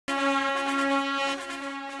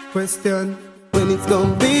Question: when it's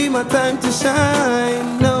gonna be my time to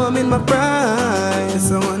shine? Now I'm in my prime,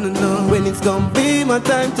 so I wanna know when it's gonna be my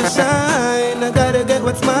time to shine. I gotta get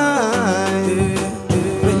what's mine.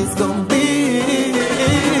 When it's gonna be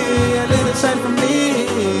a little shine from me.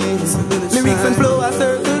 Lyrics and flow, I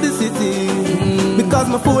circle the city because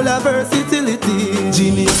my full of versatility.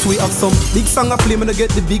 Genius, we have some big song I play, me to get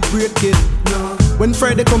the big break kid. No. When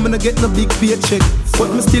Friday come, I get no big paycheck,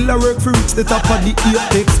 but me still a work for reach the top of the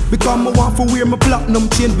apex. Because me want to wear my platinum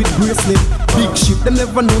chain with bracelet. Big shit, them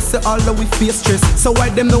never know say all that we face stress. So why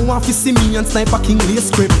them no want to see me and Sniper King lace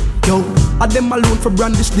script? Yo, I them alone for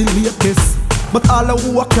brandish the latest. But all of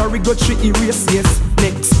who I carry got to erase, yes.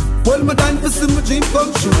 Next, well, my time to see my dream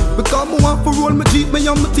come true. Because me want to roll my Jeep, me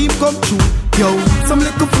and my team come true. Yo, some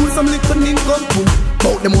little fool, some little name come true.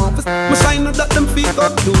 Bout them want to my shine that them feet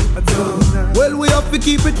up to. Well, we have to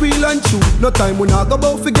keep it real and true. No time we not go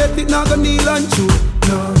about forget it, not go kneel and true.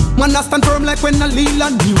 No. Man, I stand firm like when I lean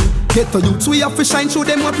and you. Get to youths, we have to shine, show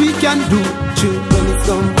them what we can do. True, when it's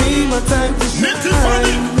gonna be my time to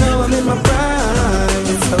shine. Now I'm in my prime,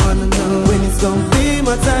 so I wanna know when it's gonna be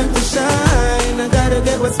my time to shine. I gotta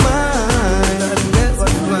get what's mine.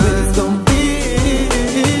 When it's gonna be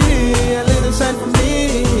a little shine for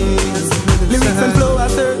me. Lyrics and flow, I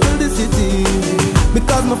circle the city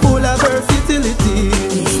because my full of versatility.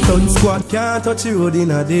 Stunt squad can't touch the road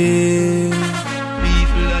in a day.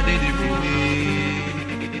 People are dead every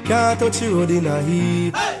way. Can't touch the road in a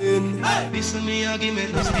heat. Listen me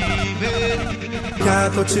argument no Steven.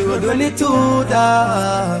 Can't touch the road when it's too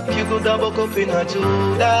dark. You could have woke up in a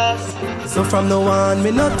Judas. So from now on,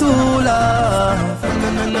 me not too laugh.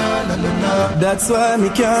 No. That's why me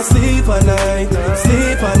can't sleep at night.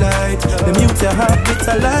 Sleep at night. The mute your heart, it's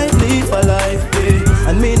a life, live a life, yeah.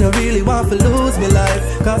 And me no really want to lose me life.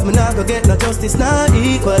 Cause me not go get no justice, not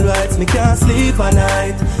equal rights. Me can't sleep at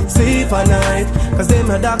night. Sleep at night. Cause them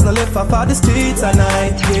my dogs no left off of the streets at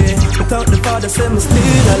night, yeah. Without the father say me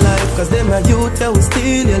still alive. Cause them my youth tell we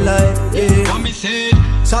still alive, yeah. What me said?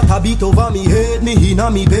 Shot a beat over me head, me in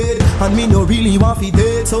on me bed. And me no really want fi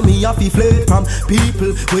dead, so me have fi fled from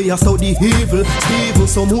people where you so the evil. Evil,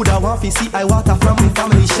 so mood I want fi see I water from me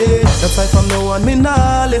family shade. That's why from now on me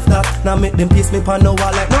nah left that. Now make them piss me pan no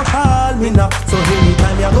wall like no call me now. So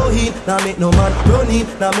anytime you go in, now make no man run in.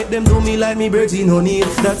 Now make them do me like me virgin no need.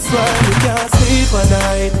 That's why me can't sleep at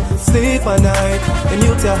night, sleep at night. And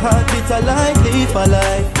mute your heart, it's a life, live a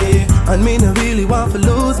life, yeah. And me no really want to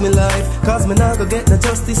lose me life. Cause me not go get no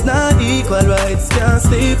justice, not equal rights. Can't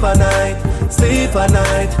sleep at night, sleep at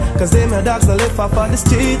night. Cause them my dogs no left off of the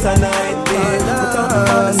streets at night, yeah. Without the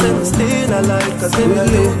father say we still alive. Cause them my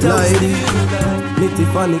youth like Nitty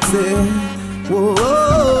Phonic say, whoa,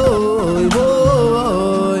 whoa,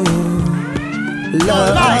 whoa,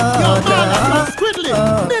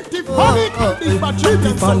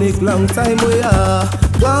 Nitty Phonic, long time we are.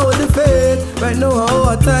 Go with the faith. Right now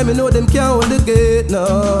our time, you know them can't hold the gate,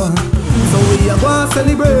 no. So we are going to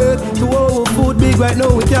celebrate. To our food big right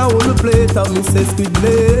now, we can't hold the plate. And me say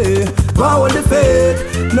squidly, go with the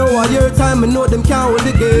faith. Now all your time, I know them can't hold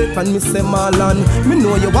the gate. And me say Marlon, me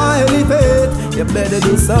know you want to elevate. You better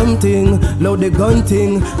do something, now the gun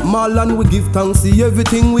thing. Marlon, we give thanks to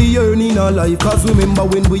everything we earn in our life. Cause remember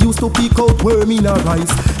when we used to pick out worm in our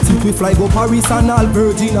rice. Since we fly go Paris and all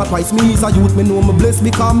Virgin at twice. Me is a youth, me know me blessed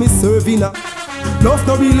because me serving a love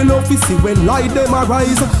no really love to see when light them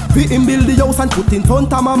arise. Fit him build the house and put in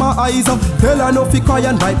front of mama eyes. Tell her no fi cry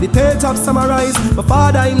and wipe the tears of summarize. My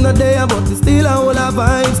father him not there but he still a whole of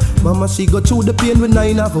vibes. Mama she go through the pain with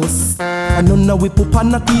 9 of us. And none of we poop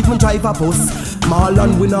and not even drive a bus.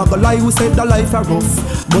 Marlon we not go lie, we said the life are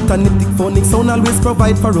rough. But a Nitty Phonic sound always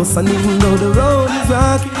provide for us. And even though the road is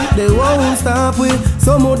rocky, they won't stop with.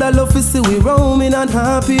 Some other love to see we roaming and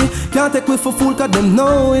happy. Can't take we for fool cause them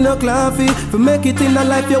know we no claffy. For make it in a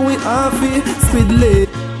life yeah we happy. Squidly.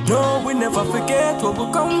 No, we never forget where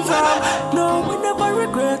we come from. No, we never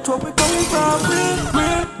regret where we come from. We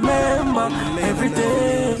remember every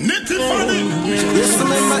day. Nitty Phonic. Yes,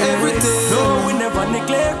 remember everything. No, we never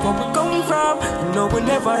neglect where we come from. No, we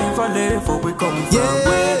never ever left where we come from. Yeah.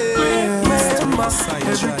 We remember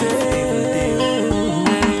every day.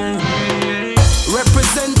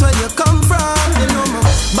 Represent where you come from. You know me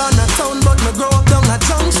born a town but me grow up down a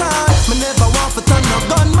junction. Me never want to turn a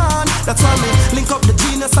gunman. That's why me link up the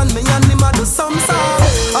genius and me and him a do some song.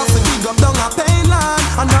 After dig up down a pain land.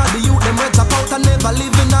 And all the youth them red drop out and never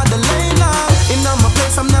live in the lane land. In my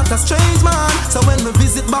place I'm not a strange man. So when we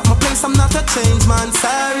visit back my place I'm not a change man.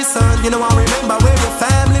 Sorry son, you know I remember where your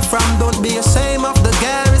family from. Don't be ashamed of the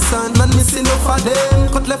garrison. Man missing up for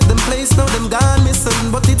them. Could left them place now them gone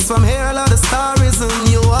missing. But it's from here a lot of stories and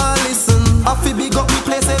you are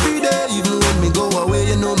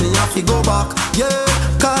fi go back. Yeah,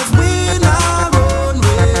 cause we not run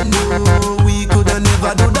way, no. We coulda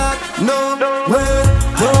never do that, no way.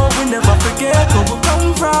 No, we never forget where we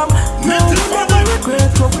come from. No, we never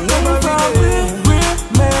regret where we come from. We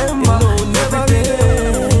remember every day.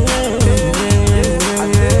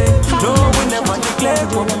 No, we never neglect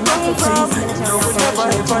where we come from. No, we never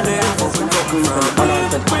ever let where we come from.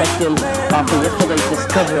 After yesterday's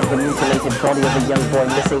discovery of the mutilated body of a young boy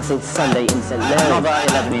missing since Sunday in St. Mary. Another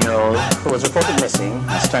 11-year-old who was reported missing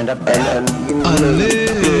has turned up and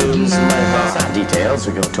sad details.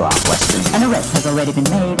 We go to our question. An arrest has already been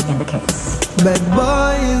made in the case. Bad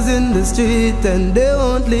boys in the street and they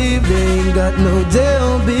won't leave. They ain't got no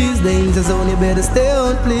J.O.B's. Dangers only better stay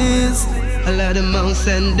on, please. A lot of mouse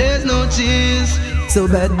and there's no cheese. So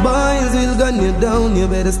bad boys will gun you down. You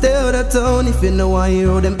better stay out of town. If you know why you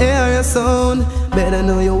hear them area sound, better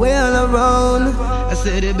know your way all around. I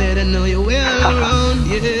said you better know your way all around,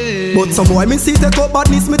 yeah. But some boy me see take up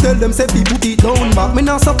badness. Me tell them say people put it down back. Me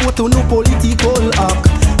not support to no political act.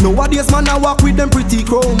 Nowadays man I walk with them pretty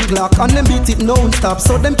chrome Glock, and them beat it non-stop,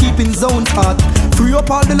 so them keeping zones hot. Free up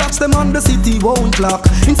all the locks, them on the city won't lock.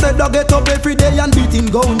 Instead I get up every day and beating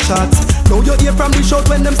gunshots. Now you hear from the shout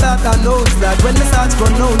when them start announce that. When they start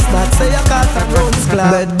pronounce that, say a cat and runs clap.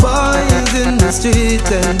 Bad boys in the street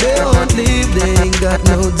and they won't leave. They ain't got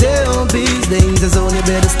no J.O.B's. Dangers only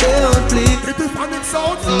better stay on, please.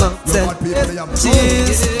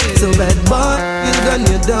 Cheese. So bad boy, you gun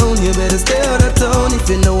you down. You better stay out of town. If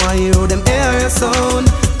you know why you hear them area sound,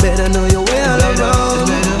 better know your way all around.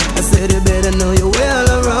 I said you better know your way all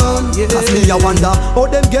around, yeah. As me I wonder how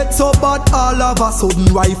them get so bad all of a sudden.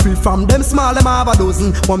 Rifle from them small, them have a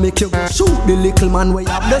dozen. Want make you shoot the little man way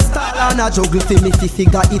up the style and a juggle. For me,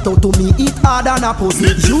 figure it out to me, it hard and a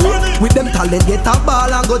pussy. You with them talent get a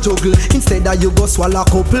ball and go juggle. Instead of you go swallow a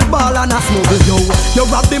couple ball and a smuggle. Yo, you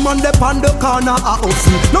rob them on the pan the corner a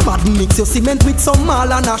hustle. No matter mix your cement with some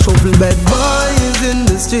mal and a shovel. Bad boys in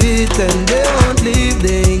the street and they won't leave.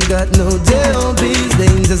 They ain't got no J.O.B's.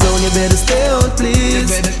 Dangers on, you better stay on,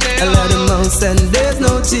 please. A lot of mouse and there's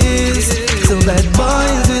no cheese. So bad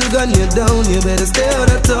boys will gun you down. You better stay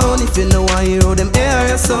out of town. If you know why you hear them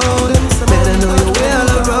area sound, better know your way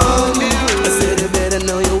all around. I said you better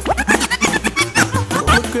know your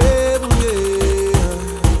me crave,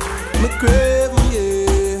 yeah. Me crave, yeah.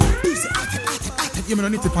 You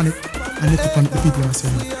don't need to panic. I need to panic the people are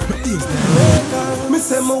saying. Me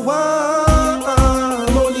say me want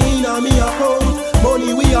money in a me account.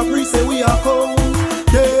 Money we are free, say we are count.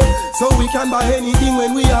 Yeah, so we can buy anything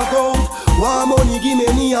when we are gold. Want money, give me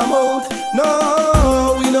any amount.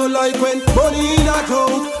 No, we don't like when money in a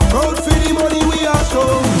joke. Proud for the money we are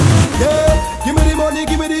shown. Yeah, give me the money,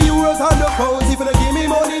 give me the euros and the pounds. If you don't give me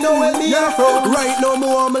money, no help me out front. Right now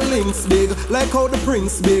more my links big, like how the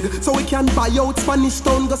prince big. So we can buy out Spanish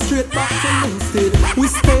town, go straight back to Linstead. We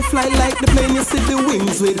stay fly like the plane you see the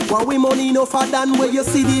wings with. While we money enough than where you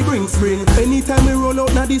see the ring spring. Anytime we roll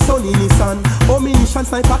out now the sun in his hand.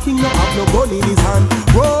 Omniscience like packing no have no gun in his hand.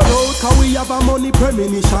 Roll out cause we have a money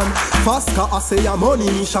premonition. Fast car I say a money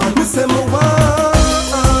mission. We say me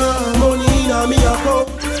want money in a me account.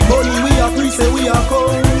 Money we are free, say we are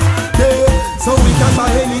cold. Yeah, so we can buy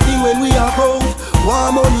anything when we are cold.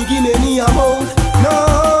 Want money, give me any amount.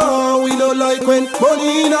 No, we don't like when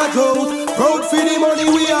money in a joke. Proud for the money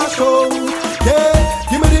we are shown. Yeah,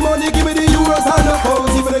 give me the money, give me the euros and the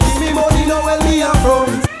pounds. If you don't give me money, no well me are from.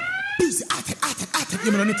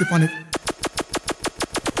 You don't need to panic.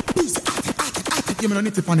 You don't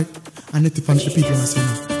need to panic. I need to punish the people are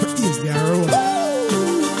saying. But yes, they are wrong.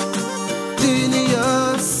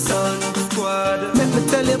 Let me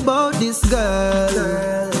tell you about this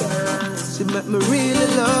girl. She make me really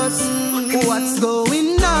lost. What's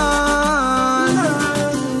going on?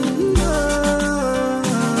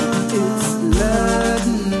 It's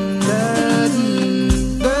Laden,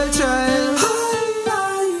 girl child.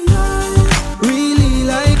 Really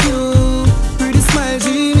like you. Pretty smile,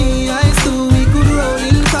 dreamy eyes too. We could roll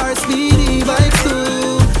in car, speedy bikes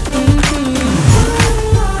too.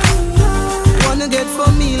 Wanna get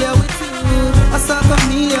familiar with you. I start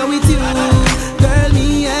familiar with you. Girl,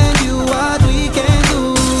 me and you, what we can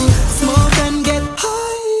do. Smoke and get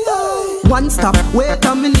high. One stop, wait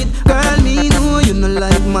a minute. Girl, me know you no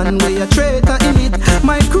like man where a traitor in it.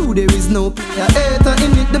 My crew, there is no player hater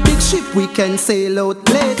in it. The big ship we can sail out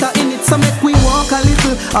later in it. So make we walk a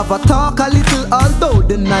little, have a talk a little. Although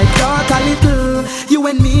the night dark a little. You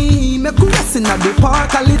and me, make we rest in the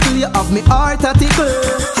park a little. You have me heart a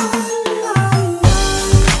tickle.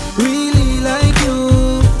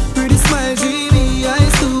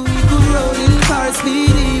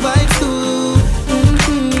 Speedy bikes too.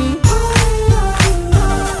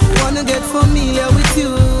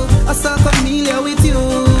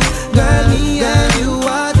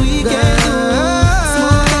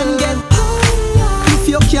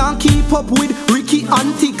 up with Ricky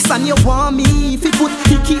Antics, and you want me if you put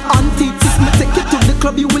Hickey Antics. If me take you to the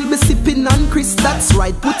club, you will be sipping on Chris. That's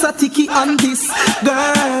right, put a ticky on this.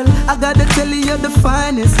 Girl, I gotta tell you you're the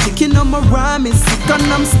finest. Chicken on my rhyme is sick and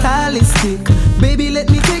I'm stylistic. Baby, let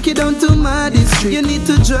me take you down to my district. You need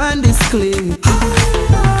to join this clique.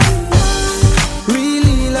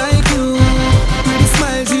 Really like you. Pretty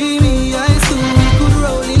smile, dreamy eyes too. We could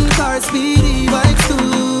roll in cars, speedy bikes too.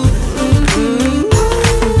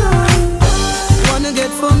 Wanna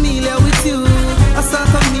get familiar with you. I start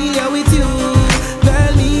familiar with you.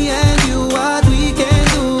 Girl, me and you, what we can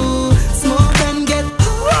do. Smoke and get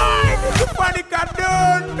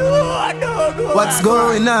what's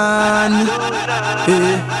going on?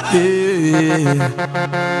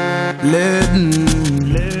 Laden.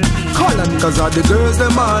 Cause all the girls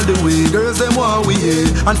them all the way, girls them want we yeah.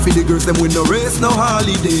 And for the girls them we no race, no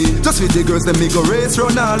holiday. Just for the girls them me go race,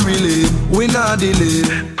 run all relay. We not delay.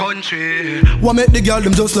 Country. What make the girl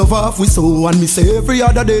them just love off we so. And me say every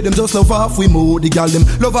other day them just love off we more. The girl them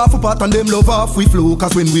love off we pot and them love off we flow.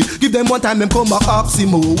 Cause when we give them one time them come back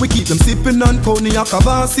oximo. We keep them sipping on cognac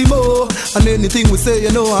avancimo. And anything we say you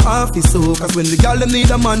know I half is so. Cause when the girl them need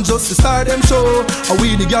a man just to start them show. And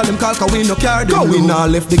we the girl them call cause we no care them. We not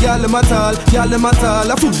left the girl them at all, y'all them at all.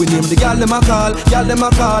 I fool we name the y'all them a call, y'all them a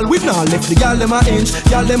call. We not left the y'all them a inch,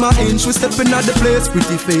 y'all them a inch. We stepping at the place,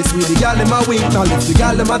 pretty face with the y'all them a wink. Not left the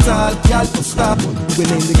y'all them at all, y'all stop. We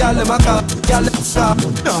name the y'all them a call, y'all them stop.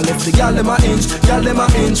 Not left the y'all them a inch, y'all them a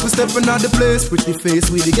inch. We stepping at the place, pretty face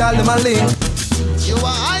with the y'all them a link. You are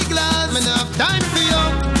high class, me not have time for you.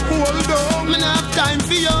 Hold on, me not have time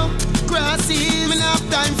for you. Grassy, me not have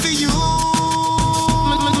time for you.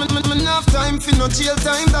 Enough time for no jail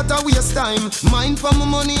time, that a waste time. Mine for my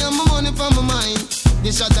money and my money for my mind.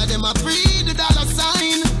 The shot of them a free, the dollar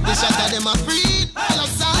sign. The shot of them a free, dollar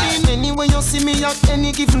sign. Anyway you see me at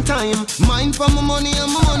any given time. Mine for my money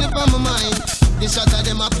and my money for my mind. The shot of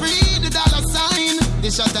them a free, the dollar sign. The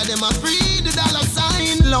shot of them a free, the dollar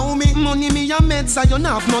sign. Low me, money me a meds, I don't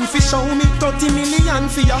have none for show me. 30 million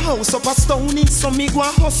for your house up a stony. So me go a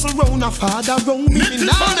hustle round a father round me.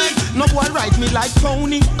 No boy ride me like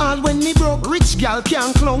pony. All when me broke, rich gal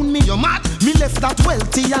can't clone me. You mad? Me left that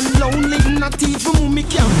wealthy and lonely. Not even me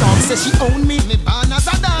can't talk, say she own me. Me born as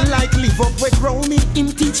a dog, like live up where grow me. Him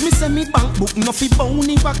teach me say me bank book no fi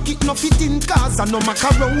bony. Back it no fi tin cars and no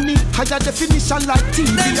macaroni. Higher definition like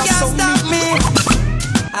TV they or can't Sony. stop me.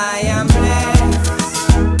 I am blessed.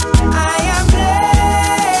 I am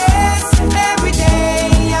blessed. Every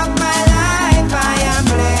day of my life I am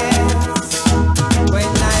blessed. When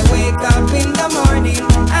I wake up in the morning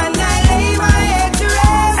and I lay my head to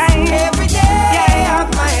rest. Every day of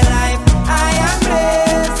my life I am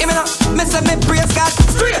blessed. Even though me say me praise God,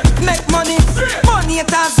 make money, money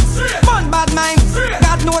haters, fun bad mind.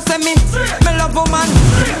 God knows me love woman,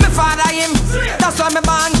 me father him. That's why me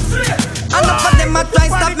born. Enough of them a try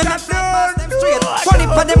stop me, not bust them straight. 20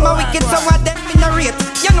 for them a wicked, so what them in a rate.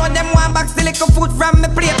 You know them want back still little food from me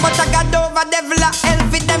plate, but I got over devil a hell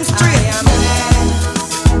with them straight. I am blessed.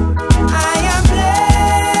 I am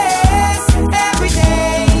blessed. Every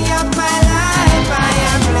day of my life I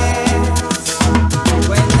am blessed.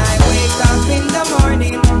 When I wake up in the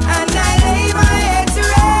morning and I lay my head to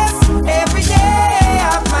rest. Every day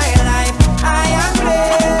of my life I am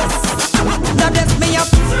blessed. Now bless me up.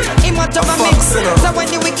 Much of a mix. So when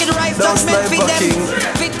the wicked rise, judgment for them.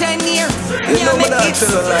 For 10 years, me a make it. So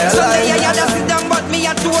they a just sit down, but me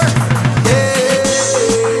a tour.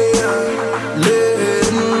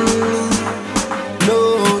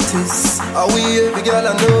 Notice how we every girl I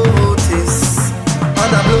notice.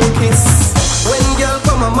 And a blow kiss. When girl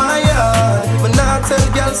come on my yard, when I tell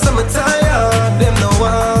girl some tired, them no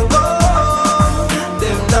one go.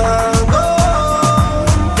 Them not go.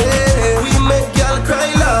 We make girl cry.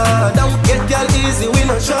 Easy, we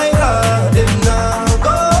no try hard. Them now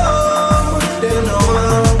go, them no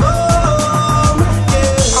want go.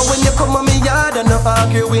 Yeah. And when you come on me yard and no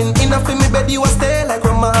arguing, enough in me bed you a stay like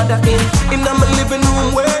my mother in my living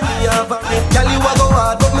room where me have a girl you a go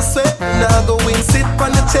hard, but me sweat. Now go in, sit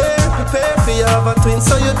on the chair, prepare for you have a twin.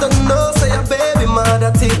 So you don't know, say your baby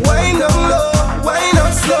mother thing. Why not low, why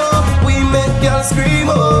not slow? We make girls scream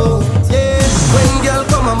out, yeah. When girl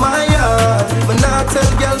come on my yard, when I tell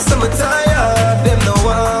girl some tired, them no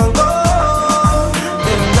one go,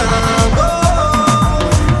 them not go.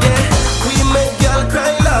 Yeah, we make girl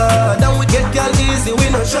cry loud, and we get girl easy, we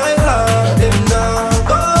no try hard. Them not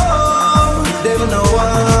go, them no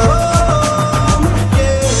one.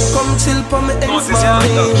 Yeah, come chill for me ex mommy,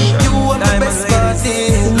 you are my best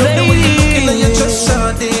party. Love the way you looking and you just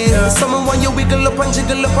shawty. Someone want you wiggle up and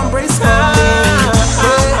jiggle up and brace for me.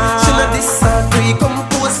 Yeah, she not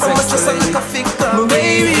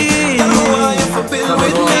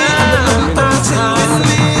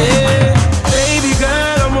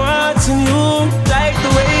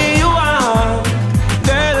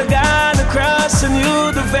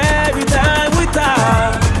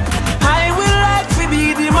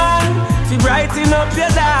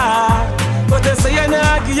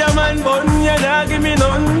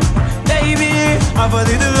Have a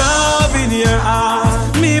little love in your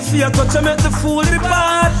heart. Me fear touch you make the fool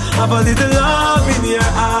depart. Have a little love in your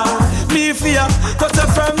heart. Me fear touch you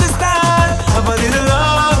from the start. Have a little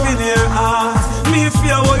love in your heart. Me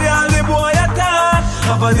fear what the only boy at heart.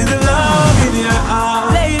 Have a little love in your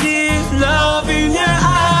heart. Lady, love in your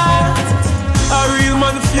heart. A real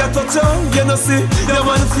man fear touch you, you know see. The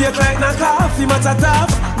man fake like na coffee, match a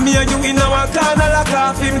top. Me and you in our corner like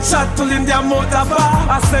off. Him chat till him their mouth a bar.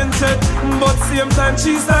 I sent it, but same time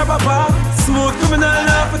she's her papa. Smooth criminal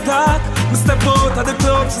laugh attack. Me step out of the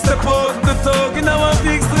club, she step out the thug. In our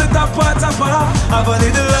pigs to the top part of her. Have a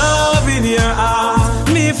little love in your heart.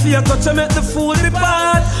 Me fear touch you make the fool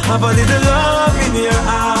depart. Have a little love in your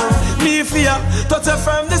heart. Me fear touch you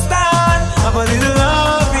from the start. Have a little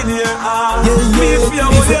love in your heart. Me fear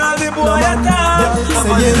what the only boy at heart. Have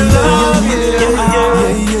a little love in your heart.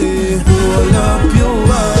 Roll up your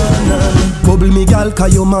one. Bubble me gal,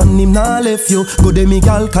 cause your man him nah left you. Go de me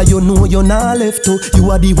gal, cause you know you nah left too. You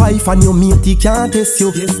are the wife and your mate he can't test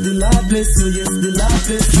you. Yes, the Lord bless you, yes, the Lord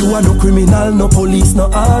bless you. You are no criminal, no police, no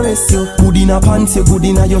arrest you. Good in a pants, you good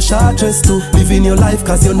in a your short dress too. Living your life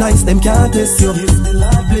cause you're nice, them can't test you. Yes, the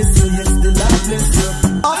Lord bless you, yes, the Lord bless you.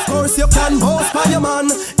 Of course you can boast by your man.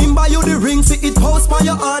 Him buy you the ring, see it post by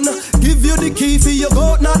your hand. Give you the key for your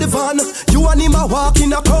goat, not the van. You and him a walk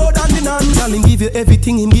in a crowd and the nan. Girl him give you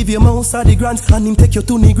everything, him give you most of the grants. And him take you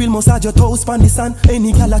to the grill, massage your toes pan the sun.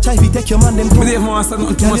 Any gal a try fi take your man them too. Me dey want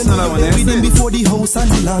something too much now one. With him before the house and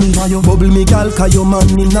the land. Why you bubble me gal, cause your man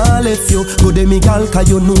him nah left you. Go de me gal, cause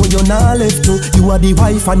you know you nah left too. You are the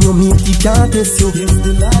wife and your mate he can't test you. Yes,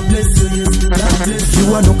 the Lord bless you, yes, the Lord bless you.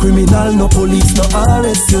 You are no criminal, no police, no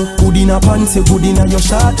arrest you. Good in a pants, you good in a your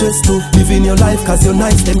short dress too. Living your life cause you're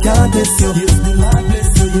nice, them can't test you. Yes, the Lord bless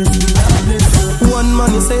you, yes, the Lord bless you. One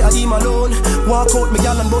man you say I him alone. Walk out me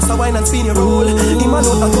gal and bust a wine and spin your roll. Him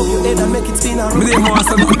alone and top your head and make it spin a roll. Me dey want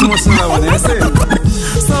something too much now one, you say.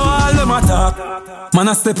 So all them attack, man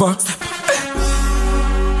a step up.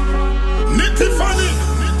 Nitty sound.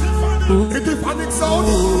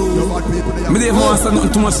 You bad people they Me dey want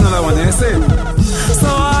something too much now one, you say. So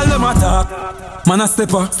all them attack, man a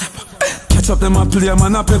step up. Catch up them a play,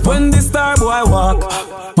 man a pepper. When the star boy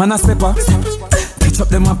walk, man a step up. Catch up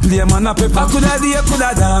them a play, man a pepper. Coulda day,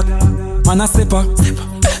 coulda dark, man a step up.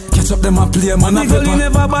 Catch up them a play, man a pepper. Me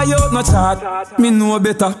never buy out no chart, me know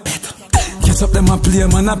better. Catch up them a play,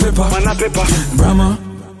 man a pepper. Brahma,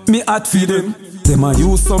 me hot feed them. Them a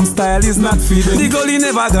use some style is not feed them. The gully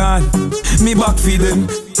never gone, me back feed them.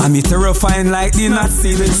 And me terrifying like the not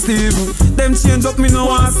see them. Steve, them change up, me no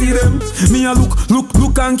want see them. Me a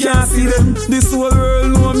look and can't see them. This whole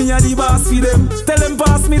world know me a the boss for them. Tell them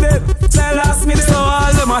pass me them, tell ask me them. So all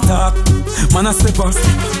them attack, man a step up.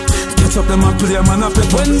 Catch up them a play, man a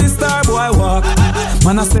pepper. When the star boy walk,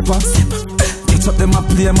 man a step up. Catch up them a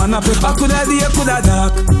play, man a pepper. Coulda day, coulda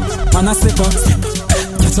dark, man a step up.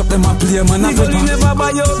 Catch up them a play, man a pepper. You never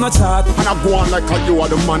buy out no chart. And I go on like how you are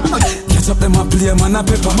the man. Catch up them a play, man a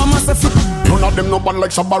pepper. Mama say none of them no bad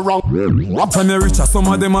like Shabba round. After me richer, some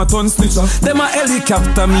of them a ton snitcher. Them a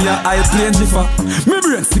helicopter, me a airplane jiffer. Me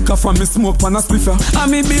brain sicker from me smoke pan a spliffer.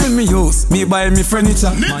 And me build me house, me buy me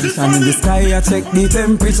furniture. Mansion in the sky, I check the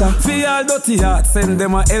temperature. For all dirty heart, send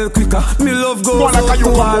them a hell quicker. Me love goes out like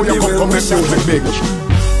to all the well-wisher.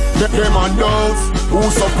 Them and those who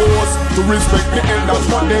supposed to respect the elders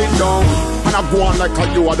what they don't. And I go on like how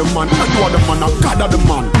you are the man. And you are the man, and God are the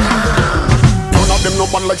man. None of them no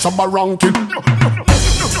bad like Shabba ranking. None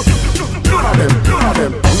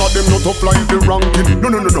of them no tough like the ranking.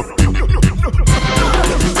 No.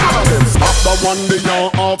 Stop the one they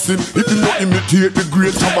are asking. If you not imitate the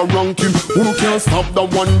great Shabba ranking, who can stop the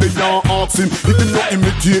one they are asking? If you not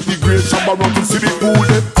imitate the great Shabba ranking, see the who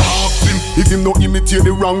they asking. If you not imitate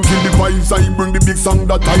the ranking, the vibes I bring, the big song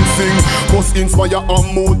that I sing must inspire and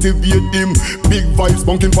motivate him. Big vibes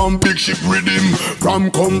bunking from big ship rhythm. From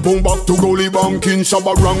compound back to goalie banking,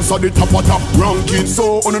 Shabba ranks at the top of top ranking.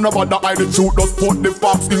 So on another that I the truth, just put the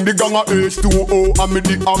facts in the gang of H2O and me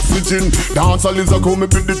the oxygen. Dancehall is a come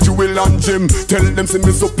with the jewel and gem. Tell them see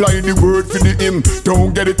me supply the word for the hymn.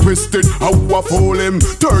 Don't get it twisted, how I fool him.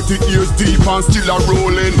 30 years deep and still a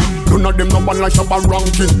rolling. None of them no one like Shabba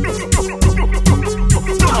ranking.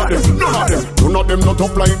 None of them not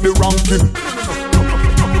up like the ranking.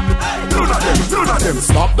 None of them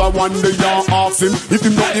stop the one they are asking. If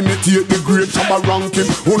him not imitate the great Shabba ranking,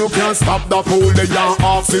 who no can stop the fool they are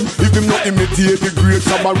asking. If him not imitate the great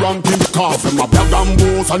Shabba ranking, cause them a bag and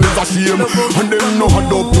boss and it's a shame. And them no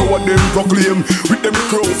had up to what them proclaim. With them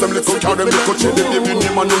crows, them little car, them little shade, them baby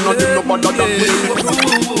name, and none of them no bother than me.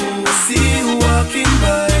 I see you walking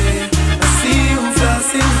by, I see you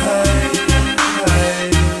flashing high.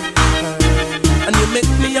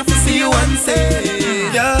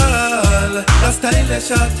 stylish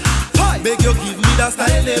shot. Beg you give me that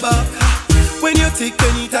style back. When you tick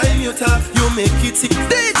anytime you talk, you make it sick.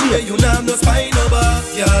 DJ, you know no spine no back.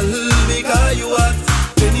 Girl, because you hot.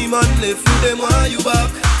 Any man left you, them want you back.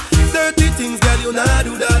 Dirty things, girl, you nah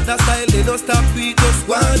do that. That style, they don't stop, we just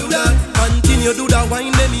wanna do that. Continue do that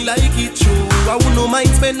wine, let me like it true. I would no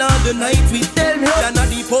mind spend all the night with them. You're not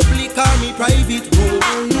the public or me private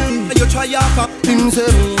room. And you try your pop things,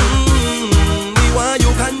 me want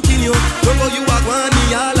you continue. Don't go you a want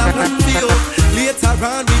me all a plan for you. Later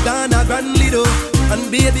on, we done a grand little. And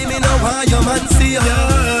baby, me no want your man see you.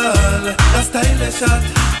 Girl, that style is shot.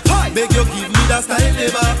 Beg you give me that style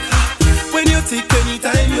back. When you tick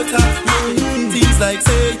anytime you talk, things like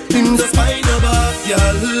say, in the spine of back.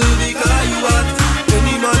 Girl, because you hot.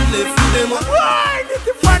 Any man left you, them want. Why did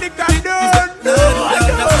the funny guy do? That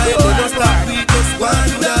style, they don't stop, we just want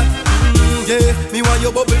to do that. Yeah, me want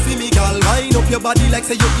your bubble for me, girl. Wind up your body like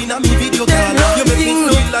say you in a me video, girl. You make me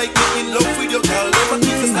feel like me in love with your girl. Never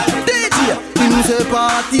need to style. DJ, him say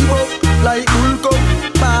party bop like bull cup.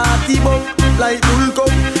 Party bop like bull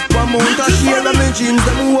cup. One month a share of me jeans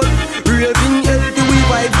them hold. Raving healthy we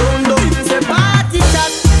vibe down down. Say party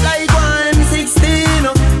chat like 116.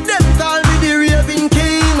 Them call me the raving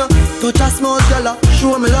king. Touch a small girl,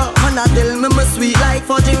 show me love, and I tell me my sweet like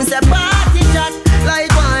fudge. Say party chat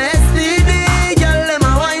like 1 STD. Girl, them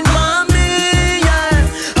a wine for me, yeah.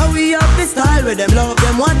 How we have the style where them love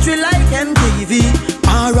them watch we like MTV.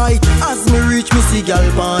 Alright, as me reach me see girl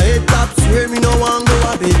pan head top. Swear me no want go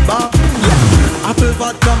a bit back, yeah. Apple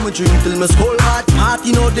vodka me drink till me skull hot.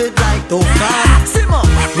 Party no dead like tough cat. Simmer,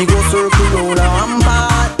 me go circle round a one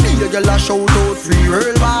part. Me a girl a shout out free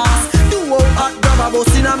real boss. Do out hot grab a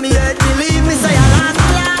bus inna me head. Believe me say a last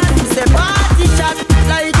class. Me say party chat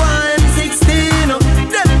like 116.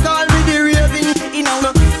 Them call me the raving, you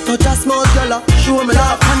know. Touch a small girl, show me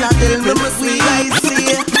love, and I tell me my sweet like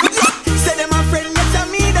see. Say them a friend, yes I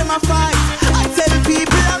me them a fight. I tell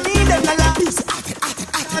people I me them a lie.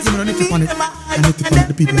 I need to find it. I need to find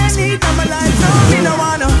the people in this me them a lie. No, me no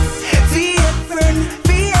wanna be a friend,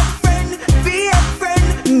 be a friend, be a friend.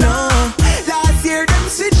 No, last year them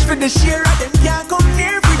switch for the share. Them can't come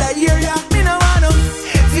near for the year. Yeah, me no wanna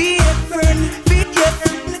be a friend, be a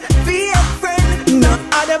friend, be a friend. No,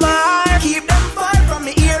 other bar keep them far from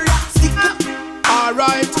me ear. Stick up.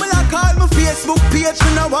 Alright, well I call my Facebook page.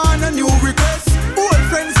 Me no want a new request. Old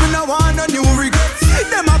friends me no want a new regrets.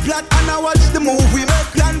 Them a plot and I watch the movie.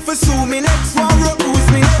 Plan for sue me next one road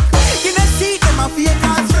lose me neck. In a seat them a fake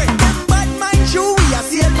as friend. Them bad mind you we a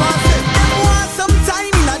see it perfect. Them want some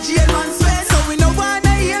time in a jail man sweat. So we no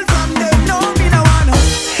wanna heal from them. No me no wanna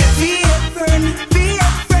be a friend, be a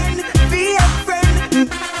friend, be a friend.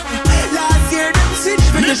 Last year them switch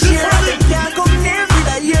for the share. Them can't come near for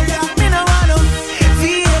the year. Yeah, me no wanna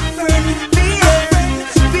be a friend, be a friend,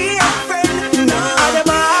 be a friend. No,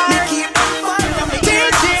 me keep them far from me.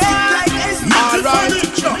 Alright,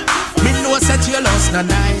 me know say jealous not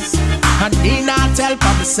nice, and me not tell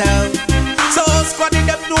for myself. So squad in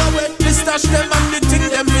them know where to stash them and the thing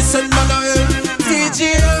them missing man a hell. DJ,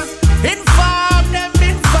 inform them,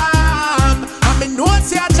 inform. And me know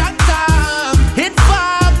say a chat time.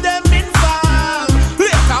 Inform them, inform.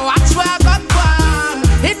 Later watch where I got one.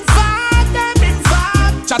 Inform them,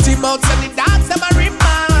 inform. Chatty mouth and the dance them a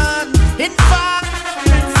remand. Inform,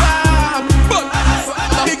 inform. But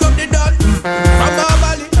big up the dot. From our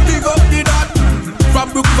valley, big up the dot. From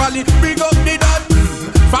Brook Valley, big up the dot.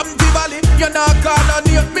 From the valley, you not call on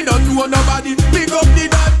you. Me don't know nobody, big up the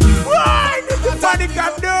dot. Why did the funny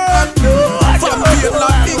can do? From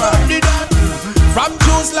Vietnam, big up the dot. From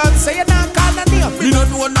Jerusalem, say you not call on you. Me don't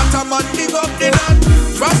know not a man, big up the dot.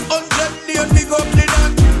 From 100 Lane, big up the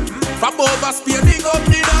dot. From over Spain, big up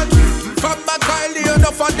the dot. From Macaulay,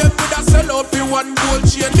 enough of them would have sell out for one gold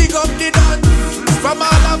chain, big up the dot. From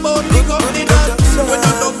all about, big up the dot. When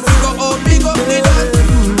you look, big up, oh, big up the dot.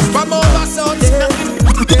 From over South,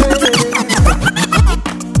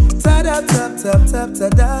 tap tap tap tap to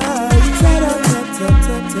die. Tap tap tap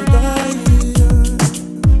tap to die.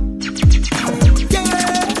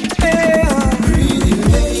 Yeah, pretty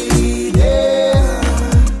lady.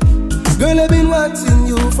 Girl, I've been watching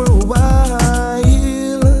you for a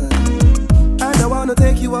while, and I wanna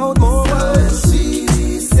take you out more. She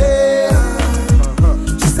said,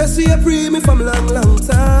 she says she a pre me from long, long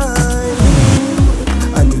time,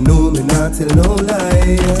 and you know me not tell no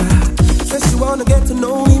lie. Says she wanna get to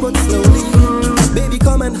know me, but slowly. Baby,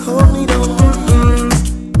 come and hold me down.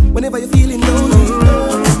 Whenever you're feeling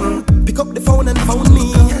lonely, pick up the phone and phone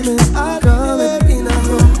me. I'll be there in a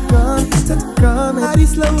home. Come and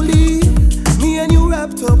slowly. Me and you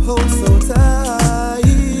wrapped up, hold so tight.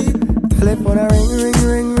 Telephone a ring, ring,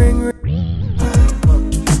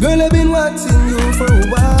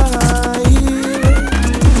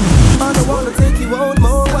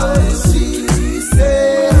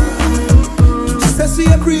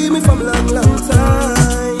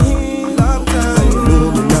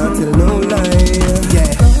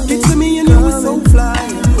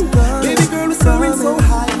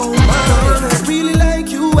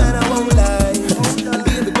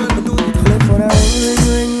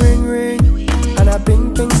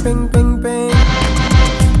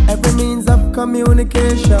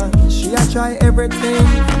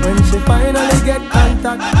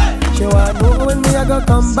 never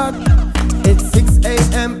come back. It's 6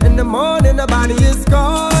 a.m. in the morning, the body is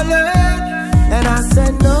calling. And I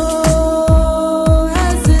said no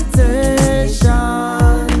hesitation.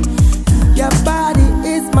 Your body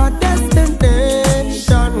is my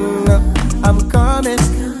destination. I'm coming,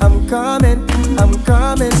 I'm coming, I'm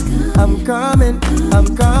coming, I'm coming,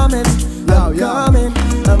 I'm coming, I'm coming,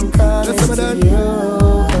 I'm coming to you.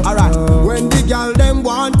 Alright, when the girl them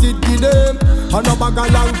wanted to them, and no bag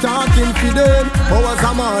of long talking for them. Hours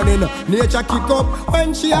a morning, nature kick up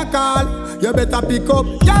when she a call. You better pick up.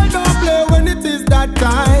 Girl, don't play when it is that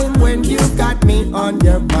time. When you got me on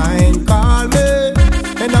your mind, call me,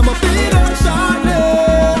 and I'm a feeling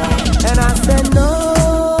shawty. And I said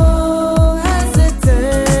no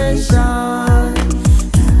hesitation.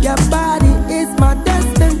 Your body is my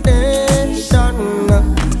destination.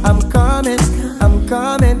 I'm coming, I'm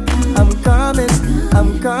coming, I'm coming,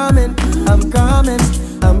 I'm coming, I'm coming,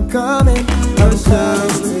 I'm coming, I'm coming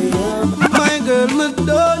to you. My girl, me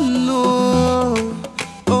don't know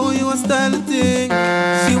how you a style the thing.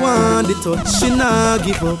 She want the touch, she not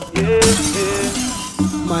give up.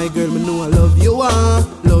 My girl, me know I love you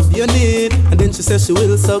want, love you need, and then she says she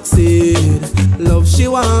will succeed. Love she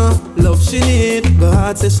want, love she need,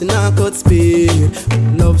 God says she not cut speed.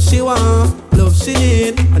 Love she want, love she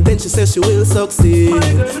need, and then she says she will succeed.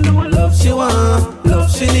 Love she want, love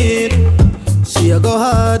she need, she a go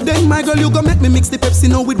hard. Then my girl, you go make me mix the Pepsi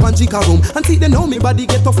now with 1 Cah rum. And see they know me body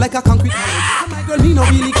get tough like a concrete. My girl, me no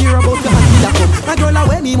really care about your hand that come. My girl,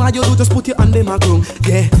 when me mad you do just put your hand in my groom.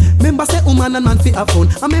 Yeah, remember say woman and man fi have fun.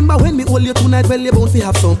 I remember when me hold you tonight, well you bound fi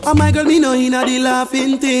have some. And my girl, me no inna the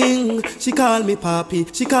laughing thing. She call me papi,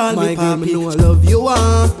 she call me papi. Girl, me know I love you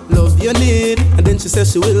want, love you need, and then she says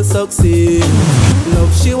she will succeed.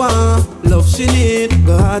 Love she want, love she need,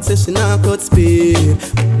 God says she not cut speed.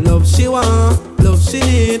 Love she want, love she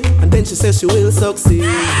need, and then she says she will succeed.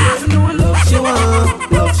 Love she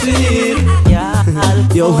want, love she need. Yeah,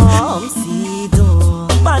 yo. See do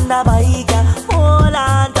panda bike, hold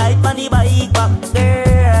on tight on the bike back,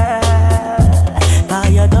 girl. Cause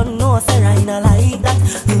you don't know say Ryno like that.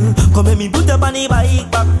 Come let me put up on the bike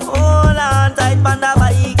back, hold on tight on the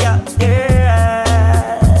bike, girl.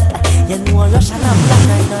 You know Russian and Blak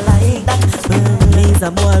Ryno like that. He's a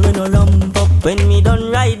boy when no lump up. When me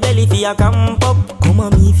done ride belly fi a cramp up. Come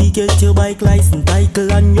on me fi get your bike license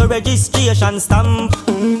title and your registration stamp.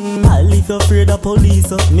 I'll if you're afraid of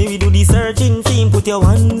police up, maybe do the searching thing, put your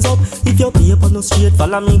hands up. If your paper no straight,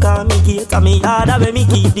 follow me cause me gate and me harder when me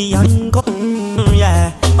keep the handcuff.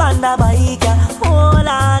 Yeah, panda bike, yeah. Hold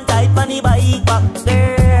on tight on the bike back,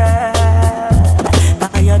 girl.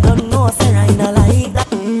 Cause you don't know say Ryno like that.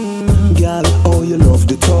 Girl, oh you love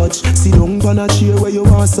the touch. Sit down on a chair where you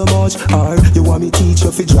want so much. Or you want me teach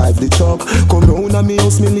you fi drive the truck. Come round a me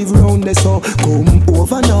house, me live round there so. Come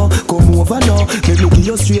over now, come over now. Make me give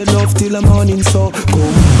you straight love till the morning so.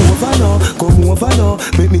 Come over now, come over now.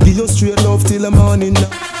 Make me give you straight love till the morning now.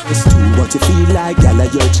 Just do what you feel like, girl,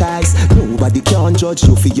 of your choice. Nobody can judge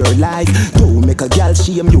you for your life. Don't make a girl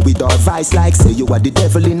shame you with our vice. Like say you are the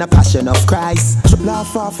devil in a passion of Christ.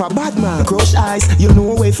 Laugh off a bad man, crush eyes. You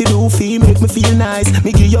know if you do feel, make me feel nice.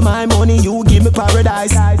 Me give you my money, you give me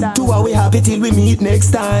paradise. Two are we happy till we meet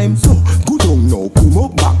next time. So, good on now, come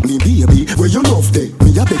up back me baby. Where you love day,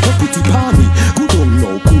 me a beg you put it on me. Good on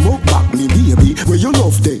now, come up back me baby. Where you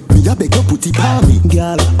love day, me a beg you put it on me.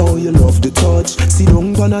 Girl, oh you love the touch. Sit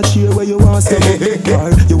down on a chair where you want some.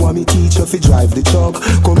 Or you want me teach you fi drive the truck.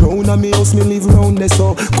 Come round a me house, me live round there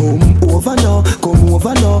so. Come over now, come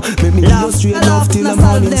over now. Make me give you straight love till the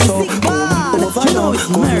morning so. Come over now,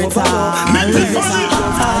 come over now.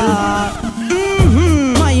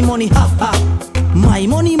 My money, ha ha. My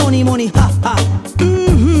money, money, money, ha ha.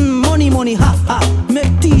 Money, money, ha ha.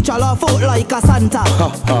 Make teacher laugh out like a Santa. Ha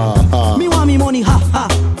ha ha. Me want me money, ha ha.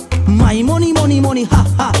 My money, money, money, ha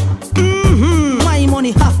ha. My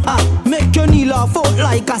money, ha ha. Make your knee laugh out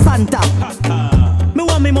like a Santa. Me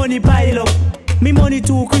want me money pile up. Me money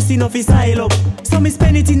too Christine off his style up. So me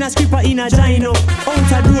spend it in a stripper in a gino.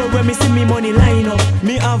 Out a door where me see me money line up.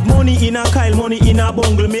 Me have money in a Kyle, money in a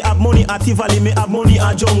bungle. Me have money at Tivoli, me have money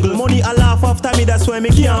at jungle. Money a laugh after me, that's why me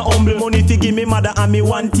can't humble. Money to give me mother and me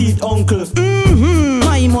one teeth uncle.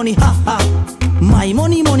 My money, ha ha. My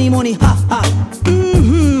money, money, money, ha ha.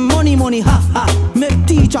 Money, money, ha ha. Make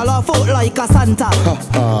teacher laugh out like a Santa. Ha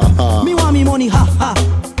ha ha. Me want me money, ha ha.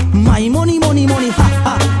 My money, money, money, ha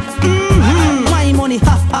ha. My money,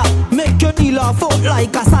 ha ha. Make your knee laugh out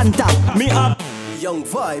like a Santa. Me up. Young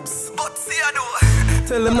vibes. But see I do.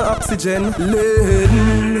 Tell them the oxygen.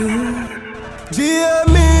 Laden.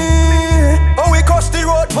 GME. Oh, we cross the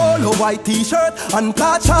road, polo white t-shirt and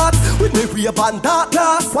plaid shorts with me rave and dark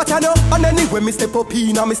glass. What you know? And anyway, me step up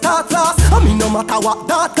in and me start class. I mean, no matter what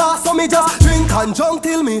that cost, so me just drink and junk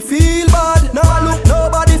till me feel bad. Now look,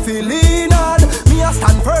 nobody feeling hard. Me a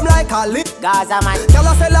stand firm like a lip Gaza man. Y'all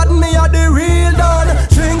a say Laden, me a the real don.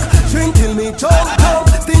 Drink till me jump.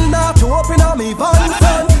 Still not to open on me van.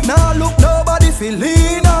 Now look, nobody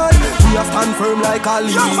feeling hard. We a stand firm like a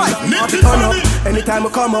leaf. Party turn up, anytime we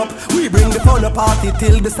come up, we bring the fun up. Party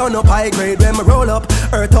till the sun up. High grade when me roll up,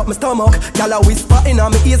 earth up my stomach. Y'all a whisper in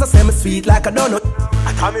on me ears, I say me sweet like a donut.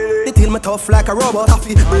 I come in till me tough like a robot.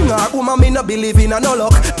 Taffy, bring her woman, me no believe in a no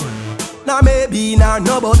luck. Now maybe now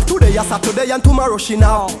no, but today is Saturday and tomorrow she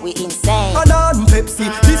now. We insane. And on Pepsi,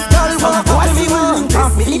 this girl wanna watch me one.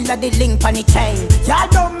 Can't feel that the link on the chain. Y'all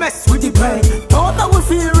don't mess with the brain. Don't know we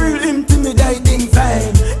feel real intimidating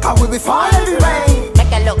fame. Cause we be falling every rain.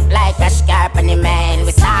 Make it look like a scarp on the man.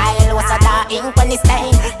 We style, what's a dark ink on the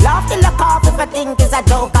stain. Laugh till the cough if I think it's a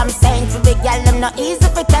joke. I'm saying for big girl, them not easy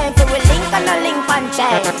for time. For we link on the link on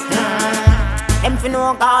chain. Them for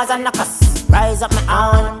no cause and no cuss. Rise up my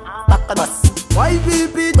own, back a bus. Why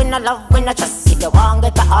BB? We no love, we no trust. If you want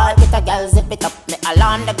get a all, get a girl zip it up. Me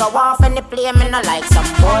alone, they go off and they play me no like. Some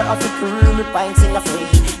boy off the crew, me points in the free.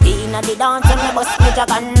 Inna the dance and me bust me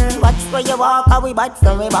jagan. Watch where you walk, how we bad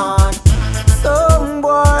from we born. Some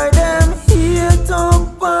boy them here talk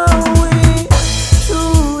about we.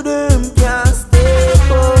 True them can't stay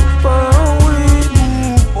up on we.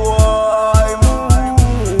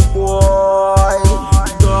 Move boy.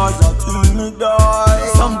 Gaza till me die.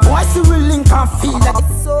 Some boys who will link and feel like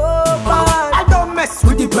it's so bad. I don't mess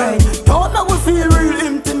with the brain. Don't know we feel real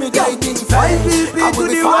intimidating. Why people to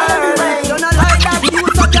the world? Don't like that you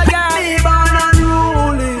such a girl. Me born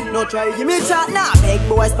unruly. No try give me chat now. Big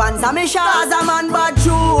boy sponsor me shots. A man bad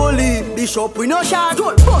truly. Bishop we no shot.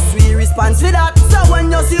 Don't boss we response to that. So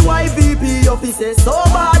when you see YVP officers so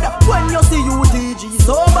bad. When you see UTG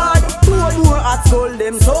so bad. Two more at school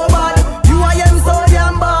them so bad. You I am so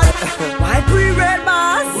damn bad. My pre-red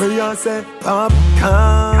boss. When you say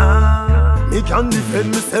Popcaan, me can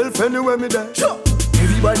defend myself anywhere me there. Sure.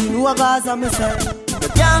 Everybody know a Gaza me say. You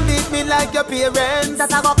can't beat me like your parents.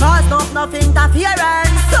 That I go cause nothing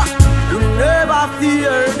interference. You never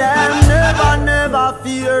fear them, never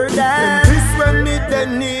fear them. This when me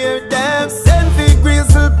then near them. Send big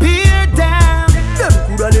grizzle beer them. Them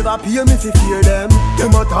coulda never pay me fi fear them.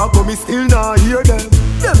 Them a talk but me still not hear them.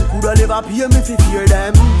 Them coulda never pay me fi fear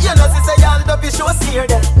them. You know see say y'all don't be sure scare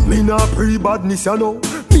them. Me not pre-badness you know.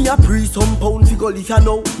 Me a pre some pound fi go if you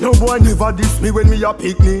know. No boy never diss me when me a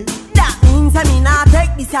pick me. That means I me not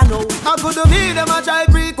take this you know. I coulda be them a try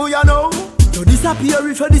freak who you know. You disappear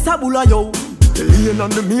if you disabula yo. The lane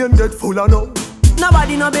and the main get full of no.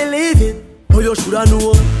 Nobody no believe it, but you shoulda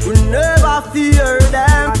know. We never fear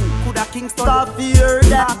them. Coulda Kingston stop fear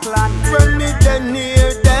them. When me then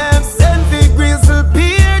near them, send big grizzle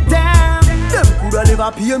beer them. Them coulda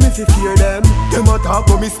never pay me fi fear them. Them a talk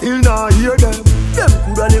but me still not hear them. Them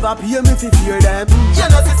coulda never pay me fi fear them. You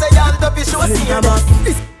know see say y'all don't be sure scare them.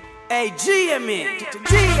 Hey GME,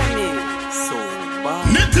 so bad.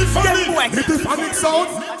 Nitty sound.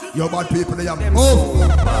 Yo bad people they have. Oh.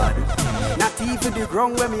 Not even the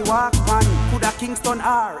ground where me walk on. Coulda Kingston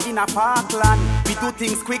R in a parkland. We do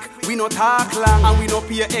things quick, we no talk long, and we no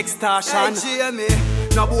pay extortion. Hey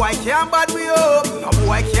GME, no boy can't bad me up. No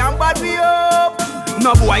boy can't bad me up.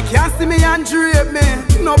 No boy can't see me and drape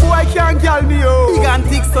me. No boy can't gal me up. Big and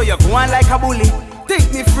thick so you go on like a bully.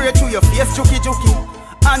 Take me free to your face, juky.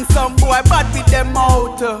 And some boy bad with them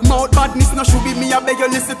mouth. Mouth badness no should be me, I beg you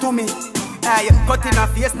listen to me. Hey, cut in a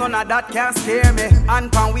face, none of that can scare me.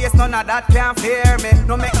 And pan waist, none of that can fear me.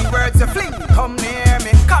 No make the words a fling, come near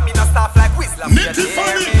me. Come in a soft like whistle, you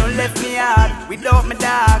hear me. No left me hard, without my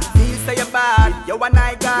dog. Feel say you're bad, you and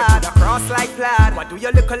I God. Cross like plaid, what do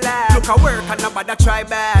you look like? Look at work and nobody try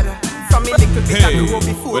bad. From me little bit I grew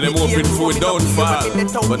before. When them open food down far,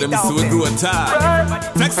 but them still grow tired.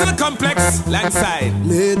 Flex to the complex, land side.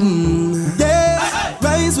 Laden, yeah,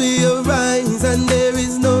 rise with your rise and there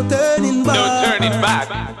is no turning back. No turning back.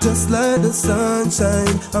 Just like the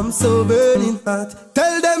sunshine, I'm so burning hot.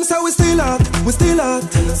 Tell them so we still hot.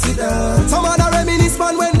 Tell you see that. Some other reminisce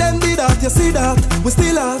man when them did that. You see that, we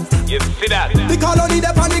still hot. You see that. The colony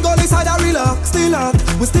the pan the gun inside a relax. Still hot,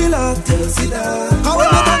 we still hot. Tell you see that. How we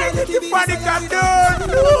the panic come down.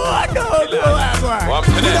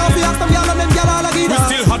 We don't feel some y'all and them y'all all again. We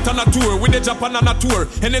still hot on a tour, with the Japan on a tour.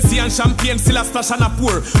 Hennessy and champagne, still a stash and a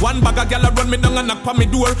pour. One bag of gal run me down and knock on me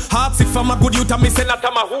door. Heart sick from a good youth and me say that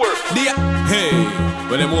I'm a whore. Hey,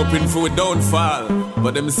 well them hoping for a downfall,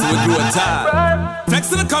 but them see we do a time.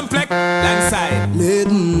 Flex in the complex, alongside.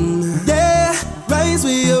 Laden, yeah, rise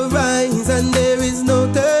we arise and there is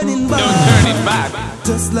no turning back. No turning back.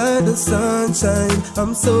 Just like the sunshine,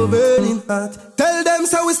 I'm so burning hot. Tell them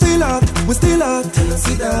so we still hot, we still hot. You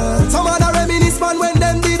see that? Some other reminisce man when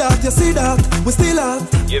them did that. You see that? We still hot.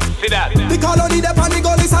 You see that? The colony the pan the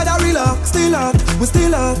goal inside a relax. Still hot, we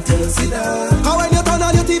still hot. You see that? How when you turn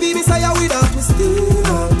on your TV, me say we that. We still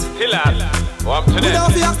hot. Still hot. We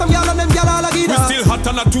don't feel some y'all and them y'all all again. We still hot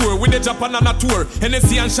on a tour, with the Japan on a tour.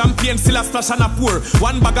 Hennessy and champagne, still a stash and a pour.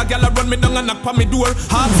 One bag of gal run me down and knock on me door.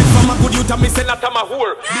 Heart sick from a good youth and me say that I'm a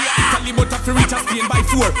whore. The Italy but have to reach a Spain by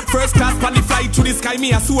 4. First class pan the fly through the sky,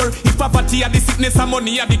 me a soar. If poverty and the sickness and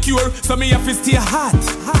money are the cure, so me have to stay hot.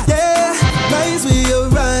 Yeah, rise we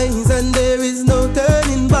arise and there is no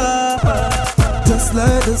turning back. Just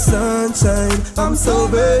like the sunshine, I'm so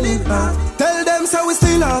burning hot. Tell them so we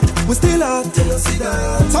still hot, we still hot. You see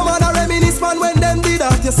that? Some other reminisce man when them did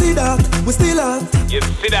that. You see that? We still hot. You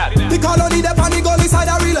see that? The colony the pan the goal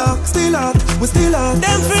inside a relax. Still hot, we still hot.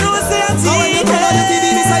 Them feel say a how when you turn on the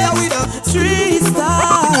TV, me say we that.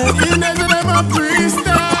 3-star. You never them a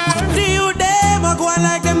 3-star. The youth them a go on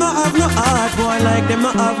like them no have no heart. Go on like them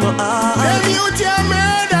no have no heart. Them youth ya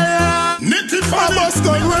murderer. Nitty for bus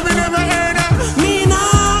gun when we never heard of. Me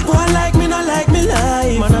nah go on like me not like me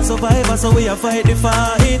life. Man a survivor so we a fight the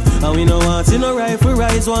fight. And we no want see no rifle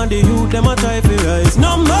rise. Want the youth them a try fi rise.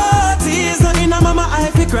 No more tears, no inna mama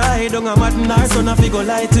eye fi cry. Don't a madden our son a fi go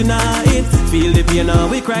lie tonight. Feel the pain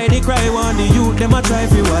and we cry the cry. Want the youth them a try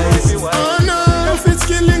fi wise. Oh no, if it's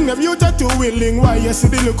killing them youth are too willing. Why you see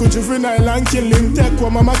the look juvenile and killing? Take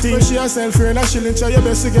what mama think she herself for a shilling. Try your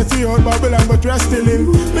best to get you out Babylon but we're still in.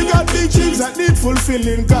 We got big dreams that need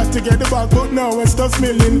fulfilling. Got to get the back out now and stuff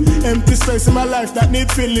milling. Empty space in my life that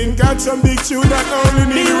need filling. Got some big tune that only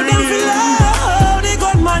need reading. The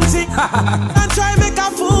gunman sick and try make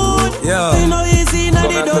a food. Yeah. They know easy in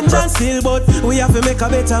the dungeon still, but we have to make a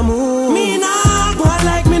better move. Me nah go on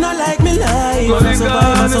like me not like me life. Man a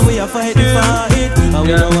survivor so we a fight the fight. And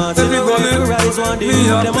we don't want to see the rise one day. Me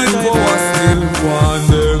have the power still want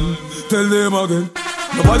them. Tell them again.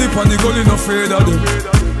 Nobody panic only no afraid of them.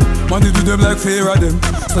 Man they do them like fear of them.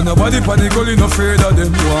 So nobody panic only no afraid of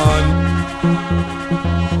them. One.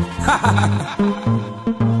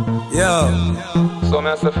 Yeah. So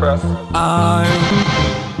me say first.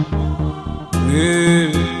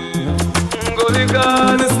 Gully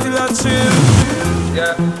God is still a chill.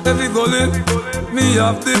 Yeah. Every gully, me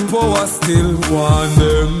have the power still want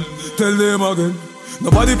them. Tell them again.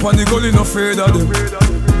 Nobody panic gully no afraid of them.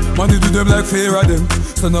 Man they do them like fear of them.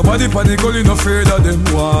 So nobody panic gully no afraid of them.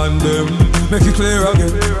 Want them. Make it clear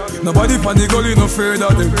again. Nobody panic gully no afraid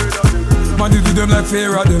of them. Man they do them like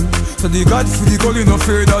fear of them. So the God for the gully no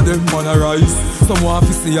afraid of them. Man a rise. Someone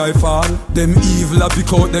fi see I fall. Them evil a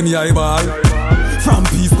pick out them eyeball. From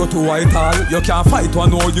peace go to Whitehall. You can't fight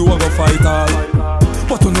one or you a go fight all.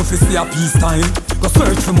 But you know fi see a peace time. Go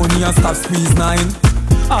search for money and stop squeeze 9.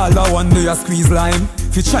 All that one day a squeeze line.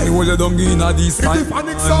 Fi try hold you down in a this time.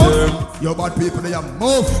 Your bad people they a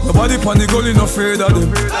move. Nobody panic gully no afraid of them.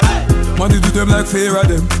 Man they do them like fear of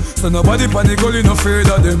them. So nobody panic gully no afraid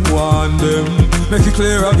of them. Want them. Make it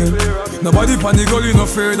clear again. Nobody panic gully no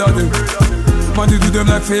afraid of them. Man they do them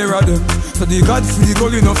like fear of them. So the God for the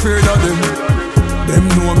gully no afraid of them. Them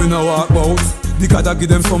know me no walk out. The God a give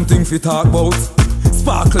them something fi talk about.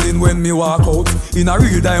 Sparkling when me walk out. In a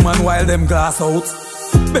real diamond while them glass out.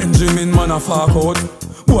 Benjamin man a fuck out.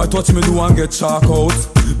 Boy touch me do and get chalk out.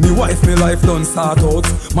 Me wife me life done start out.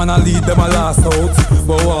 Man a lead them a last out.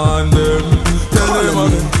 But want them. Tell them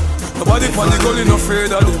again. Nobody panic gully no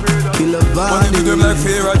afraid of them. Man do them like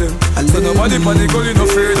fear of them. So nobody panic gully no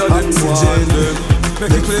afraid of them. Want them.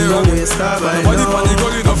 Make it clear of them. Nobody panic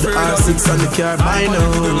gully no afraid of them. R6 on the car by now.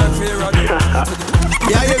 Man do them like fear of them.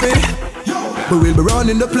 Yeah, you be. We will be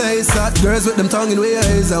running the place. Hot girls with them tongue in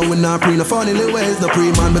ways. And we not pre no funny ways. No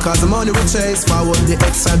pre-man because the money we chase. Forward the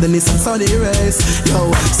extra, the Nissan Sunny race.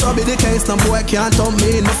 Yo, so be the case. No boy can't thump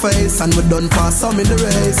me in the face. And we done pass some in the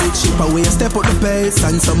race. It's cheaper way, step up the pace.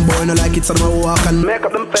 And some boy no like it, so they walk and make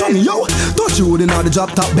up them face. Johnny, yo, touch you in all the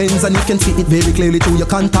drop top bends. And you can see it very clearly through your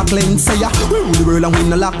contact lens. Say yeah, we rule the world and win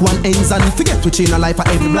the lock one ends. And forget to change a life for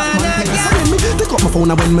every black man plays. So when me pick up my phone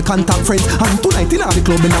and when me contact friends. And tonight in all the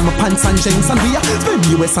club in my pants and jeans. And we spend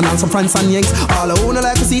US and all some France and Yanks. All I wanna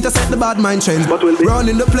like to see to set the bad mind trends. But when we run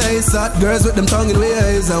in the place, hot girls with them tongue in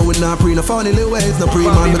ways, and we not pre no funny ways, no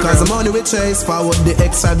pre-man because the money we chase. Forward the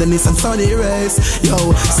X5, the Nissan Sunny race. Yo,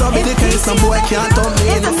 so be the case, some boy can't turn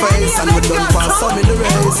me in the face, and we done pass some in the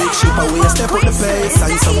race. It's cheap away, step up the pace,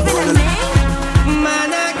 and some boy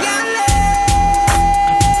man, I got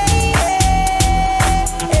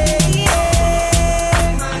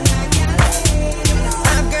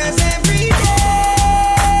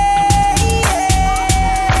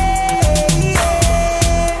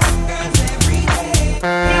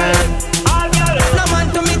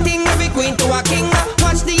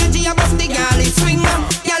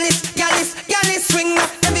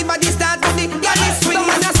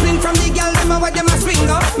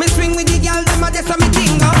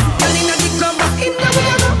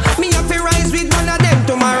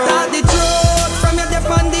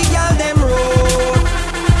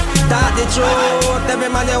every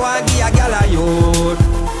man you want give a gal a youth.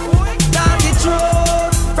 Talk the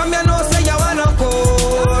truth, from your nose say you want no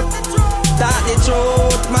coat. Talk the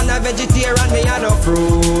truth, man a vegetarian, me a no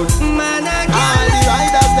fruit. Man a gal. All the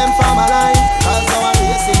riders them from a line, cause our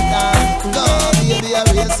racing time. Go baby a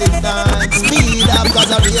racing time. Speed up cause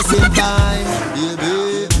a racing time.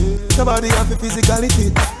 Baby, somebody have to physically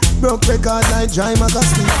fit. Broke record like Dry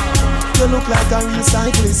Magazine. You look like a real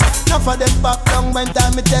cyclist. Enough of them back down when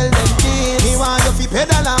time me tell them this. Me want you fi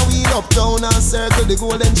pedal and wheel up down and circle the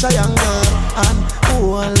golden triangle. And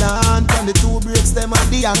hold on from the two brakes them at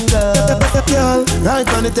the angle. Girl, ride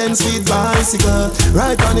on the 10-speed bicycle,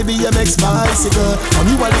 ride on the BMX bicycle. And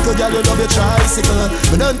you a little girl you love your tricycle.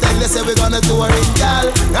 But don't tell you say we gonna tour it,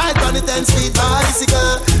 girl. Ride on the 10-speed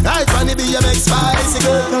bicycle, ride on the BMX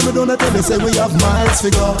bicycle. And we don't tell you say we have miles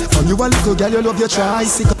figure. And you a little girl you love your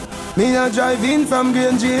tricycle. Me a drive in from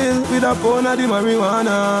Green Jail with a pound of the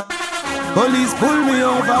marijuana. Police pull me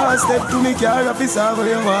over, step to me car, officer for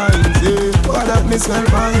your wine. Yeah. What that me smell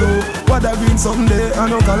for you? What that green someday I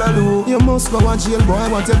no color do? You must go and jail, boy,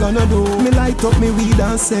 what you gonna do? Me light up me weed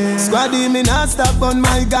and say Squaddy, me not stop on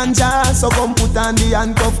my ganja, so come put on the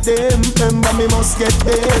handcuff them. Remember me must get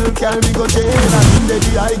bail, carry me go jail, and in the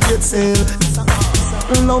I get sale.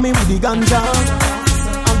 Love me with the ganja,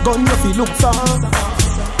 a gun you fi look for.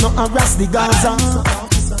 No harass the Gaza.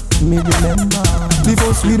 Me remember the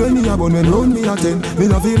first weed when me a bun when round me a 10. Me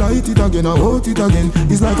no feel light it again, I hold it again.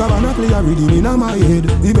 It's like a banana play a rhythm in my head.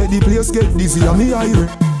 He make the place get dizzy and me irate.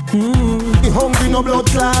 Me hungry no blood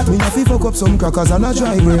clot. Me have to fuck up some crackers and a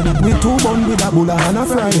dry bread. Me two bun with a bulla and a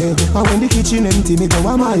fry head. And when the kitchen empty, me go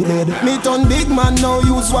on my bed. Me turn big man now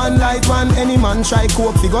use one light one. Any man try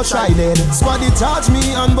coke, fi go try dead. Squaddy charge me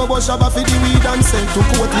and Bobo Shabba fi the weed and sent to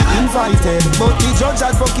court me invited. But the judge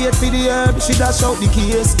advocate fi the herb. She dash out the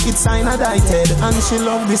case, it's signed indicted. And she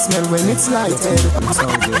love the smell when it's lighted.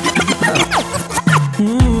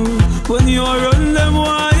 When you run them,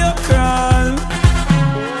 why you crawl?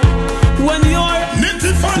 When you're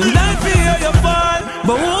life here you fall.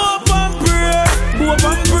 But hope and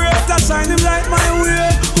pray to shine him like my way.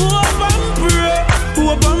 Hope and pray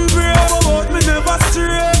but me never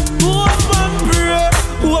stray. Hope and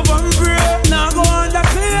pray now go on the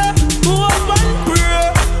clear.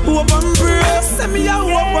 Hope and pray send me a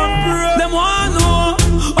hope and pray. Them want know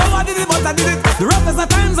how I did it, but I did it. The roughest of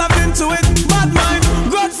times I've been to it. Bad mind,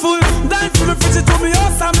 grateful, dying for me, preach it to me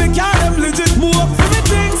house and me carry them legit. Move up for me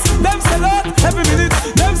things. Them sell out every minute,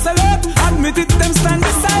 them sell out, admit it, them stand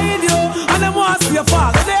beside you. And them want to see you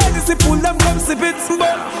fall, they just pull them, come sip it.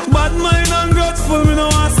 But bad mind and grateful, me no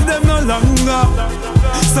want to see them no longer.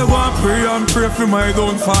 So go and pray for my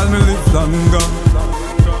downfall, me live longer.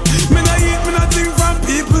 Me no eat, me no think from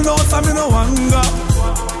people, no, so me no hunger.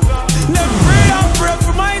 Them pray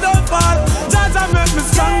for my downfall, judge and make me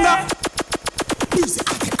stronger.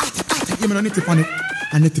 You me no need to panic.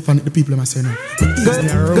 I need to find the people I say now.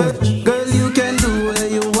 Girl, you can do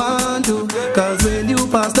what you want to. Cause when you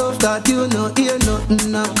pass off that you no hear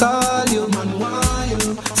nothing, I call you. Man, why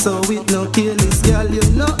you? So with no careless girl, you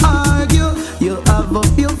no argue. You have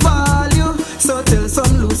up your value. So tell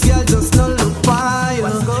some loose girl just no look for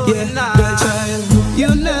you. Yeah, girl child,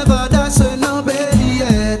 you never dash with nobody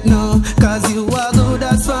yet, no. Cause you are good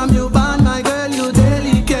as from you born, my girl, you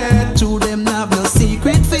delicate. To them have no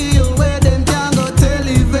secret for you.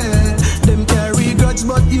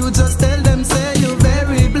 But you just tell them say you're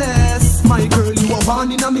very blessed. My girl, you are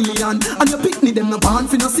born in a million. And you pick me them no born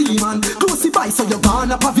for no silly man. Close by so you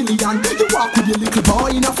gone a pavilion. You walk with your little boy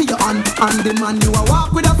in a fear hand. And the man you a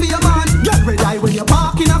walk with a fear man. Get ready when you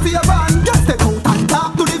park in a fear van. Just step out and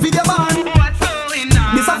talk to the video man. What's going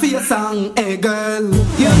on? This a fear song, hey girl.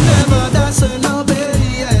 You never dash with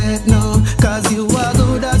nobody yet, no. Cause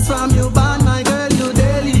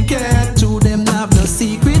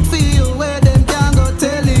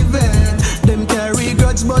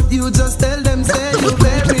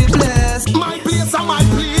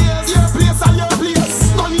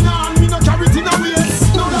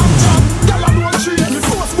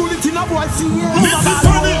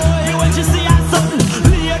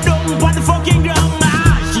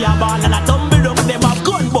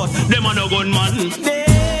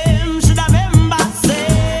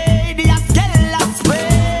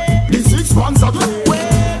is a way.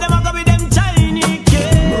 Where them a go with them Chinese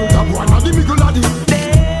kids? Murder boy na the middle of the.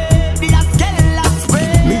 They be a skeleton spray.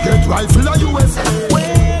 Me get rifle a USA.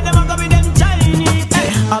 Where them a go with them Chinese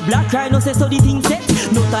kids? A Blak Ryno say so the thing set.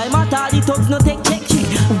 No time at all, the thugs no take check.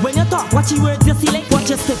 When you talk, watch your words, you select, watch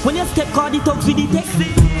your step. When you step, call the thugs with the text.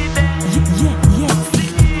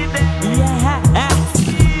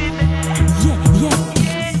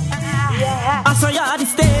 I saw you the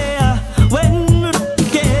stay. When we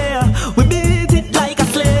care, we beat it like a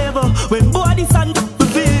slave. When body sun we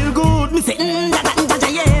feel good, me say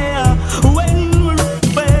yeah. When we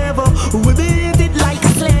favor, we beat it like a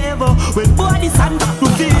slave. When body sun we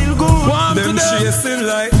feel good. Them chasing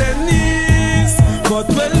like their knees, but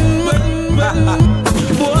when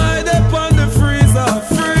boy they on the freezer,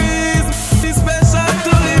 freeze. It's special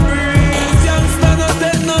to the breeze. Youngster no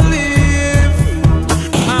take no leave.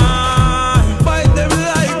 Bite them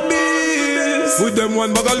like bees. With them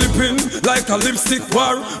one bag of lipping like a lipstick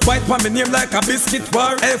war. Bite for me name like a biscuit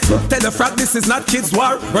war. F, tell the frat this is not kids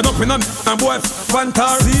war. Run up in a and boy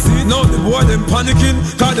fantar. See, now the boy them panicking,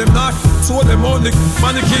 cause them not so them only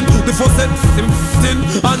mannequin. The first set them thin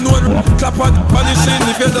and no one clap and punishing.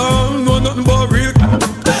 If you don't know nothing about real,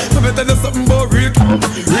 let me tell you something about real.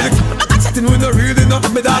 Really, I'm chatting with no real enough.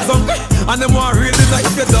 Me dog song and them want real like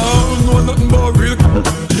if you don't know nothing about real.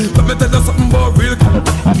 Let me tell you something about real.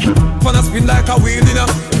 Wanna spin like a wheel, you know.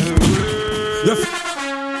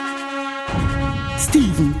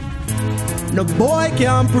 Steven, no boy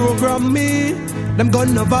can program me. Them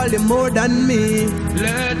gonna value more than me.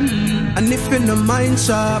 Laden. And if in the mind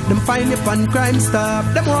sharp, them find it on crime stop.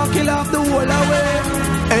 Them won't kill off the whole away.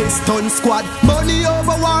 Hey, stun squad, money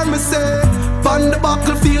over war me say. On the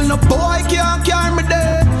battlefield, no boy can't carry me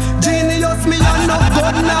there. Genius me and no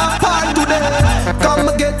gun now part today.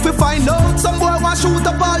 Come get fi find out some boy want shoot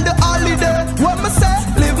up all the holiday. What me say?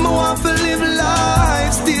 Live me want to live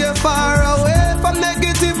life. Stay far away from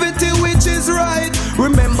negativity, which is right.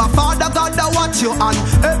 Remember Father God that watch you and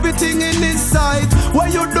everything in His sight.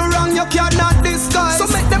 When you do wrong you cannot disguise. So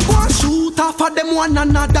make them go and shoot off of them one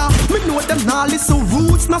another. Me know them nah listen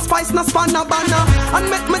roots, no spice, no spanner banner. And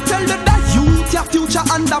make me tell you that youth your future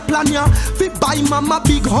under plan ya. Fi buy mama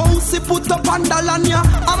big house, he put up under land ya.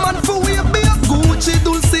 A man for we be a Gucci,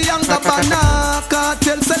 Dulce and Gabbana.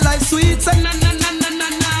 Cartel say life sweet, say na na na na na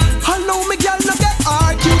na. I know me girl no get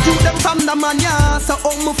argue to them from the man ya. So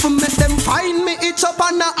me for make them find me itch up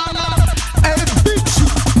on the hey bitch,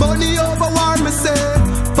 money over war me say.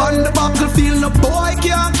 On the battlefield no boy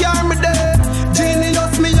can't carry me there.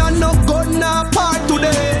 Genius me and no gun now part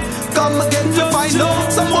today. Come again to find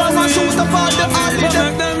out some boy want shoot up all the holiday.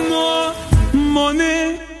 Make them know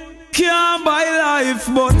money can't buy life,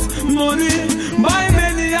 but money buy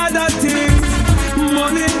many other things.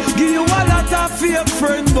 Money give you a lot of fake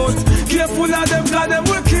friends, but careful of them cause them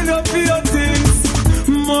will kill up for your things.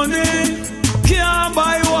 Money can't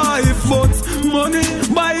buy wife, but money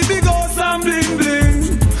buy big house and bling bling.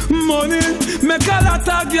 Money make a lot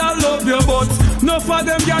of girl love you, but no for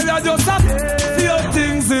them girl you just have your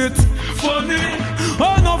things it funny.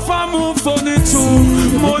 Oh no for move funny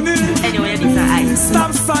too. Money anyway, this is ice.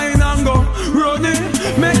 Stop sign and go running.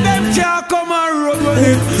 Make them can't come and run with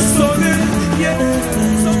it. Sunny, yeah.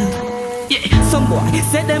 Some boy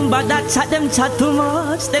say them bad that chat too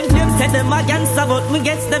much. Them claim say them against about me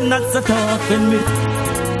gets them not so tough in me.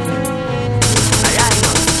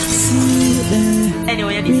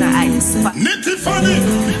 Anyway, this is ice. Nitty funny.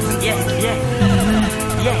 Yeah.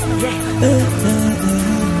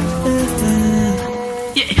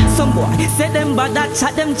 Some boy say them bad that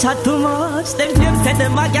chat too much. Them claim say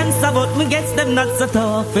them against about me gets them not so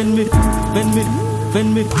tough in me.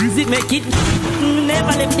 When me busy make it,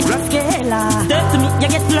 never let me scale. Tell to me you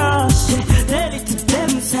get lost. Tell it to them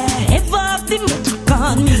say, ever up them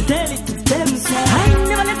gone me. Tell it to them say, I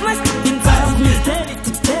never left my inside me. Tell it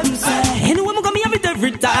to them say, anyone gonna be with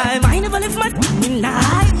every time. I never left my in.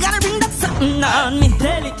 I gotta bring that something on me.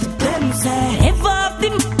 Tell it to them say, ever up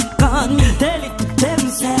them gone me. Tell it to them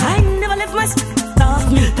say, I never left my stuff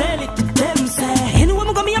me. Tell it to them say,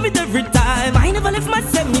 anyone gonna be with every time. I never left my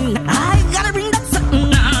seminar. I gotta bring that.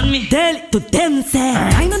 Tell it to them, say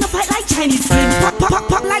I know no fight like Chinese film.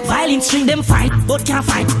 Pop like violin string. Them fight, but can't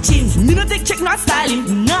fight chins. Me no take check, not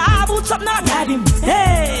styling. Nah, boots up, not riding.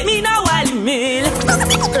 Hey, me now wilding me.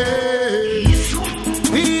 Hey,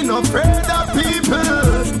 we no afraid of people.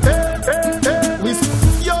 Hey, we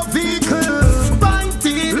your vehicle. Bind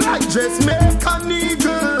it like just make an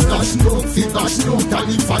eagle. Dash no fit, dash no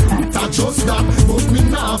tally fight. That just that, but me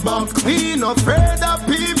nah back. We no afraid of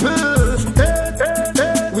people.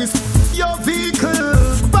 Hey, we your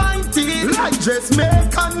vehicle. Bind it like just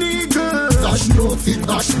make an eagle. she don't fit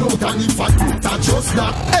that, she don't and if I that just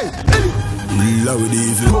that. Hey, Lord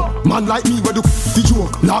evil. Man like me where the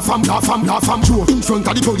joke. Laugh am joke. In front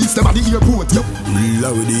of the police, them at the airport. Yep.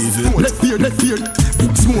 Lord evil. Let's fear.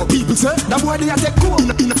 Small people say that boy they a take cool.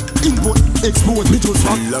 Input, expose me just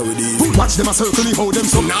fuck. Watch them a circle me, how them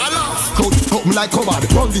so. Cut me like cupboard.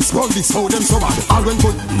 Run this, how them so bad. I run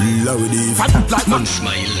good. Lord evil. Fat like man.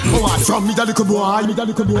 Smile. Forward from me, the little boy.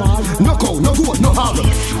 No cow, no goat, no hog.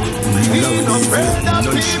 We no friend of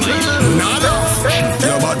people.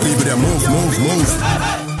 Cah Bad people, they move.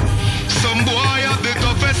 Some boy have the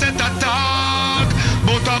toughest set attack,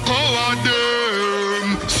 but a coward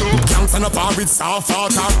them. So gangs and a bar with soft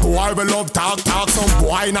talk. Boy we love talk. Some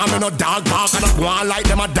boy now me no dog bark. And a one like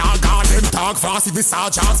them a dog. All them talk fast if we saw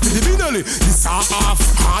chance. With the binally, this saw off.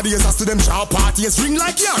 Hard years as to them job parties ring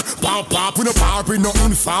like yarn. Pop, we no bar with no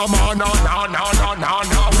informer. No.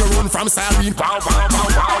 We run from siren. Wow.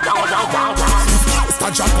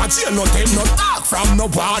 If drop a jail, no them no talk from no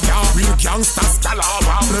border. Real gangsters galore,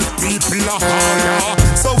 the people are harder.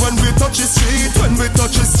 So when we touch the street,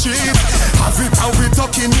 have it how we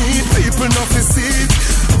talking it, people not to see it.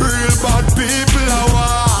 Real bad people are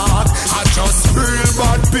what? I just real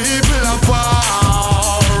bad people are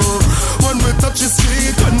war. When we touch the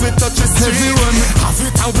street, everyone have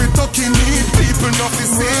it how we talking it, people not to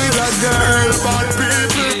see it. Real bad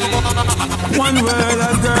people. One word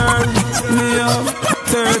a girl, me up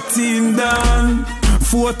 13 down,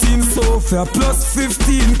 14 Sophia, plus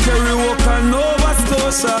 15 Kerry Walker, Nova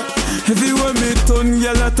Scotia. Everywhere me turn,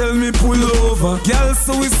 y'all tell me pull over. Girl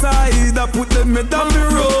suicide, I put them me down the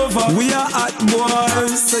rover. We are hot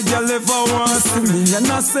boys, so y'all ever want see me.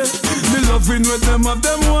 And I say, me loving with them of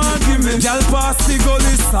them want give me. Y'all pass the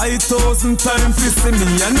gully side 1,000 times to see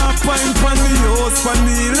me. And I pint pan the house for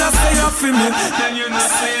me, let's say you feel me. Then you know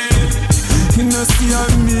see. You know see how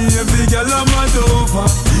me, every girl I'm mad over.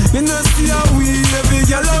 You know see how we, every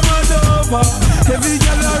girl I'm mad over. Every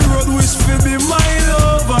girl I road wish for be my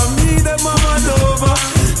lover. Me, them I'm mad over.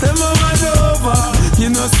 You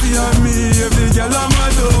know see how me, every girl I'm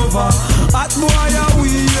mad over. Hot boy are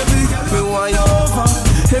we, every girl me want over.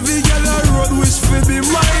 Every girl I road wish for be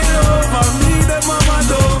my lover. Me, them I'm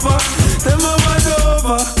mad over. Them I'm mad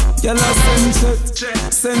over. Y'all a send check.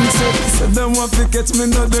 Say them want to catch me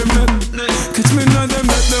no them men. Catch me no them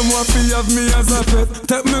met. Them want to have me as a pet.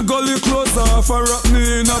 Take me gully clothes off and wrap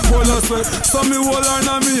me in a polar sweat. So me hold her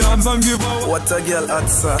in me arms and give her. What a girl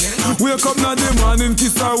answer. Wake up now the morning,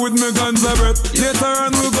 kiss her with me guns a breath. Later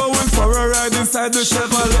on we going for a ride inside the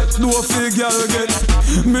Chevrolet. Do a fake girl get.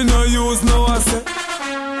 Me no use no asset.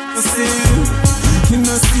 See. You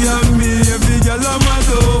know see how me, every girl I'm mad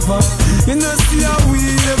over. You know see how we,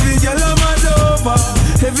 every girl I'm mad over.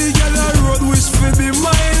 Every girl I road wish for be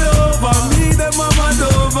my lover. Me, them I'm mad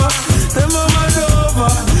over. Them I'm mad over.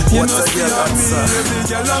 You know see how me, every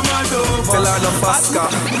girl I'm mad over. Tell her no faster.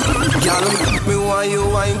 Girl, me want you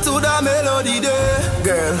wine to the melody there.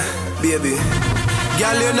 Girl, baby.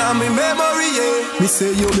 Girl, you know me memory, yeah. Me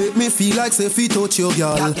say you make me feel like say fi touch your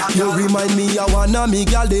girl. You remind me of one of me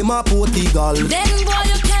girl, them a Portugal. Then boy,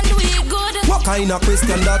 you can do it good. What kind of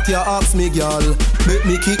question that you ask me, girl? Make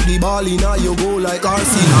me kick the ball in a you go like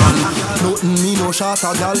Arsenal. Nothing me no shot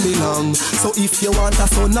a girl me long. So if you want a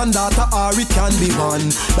son and daughter, or it can be one.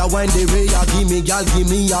 That wine the way you give me, girl, give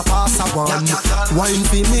me a pass a one. Wine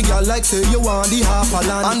for me, girl, like say you want the half a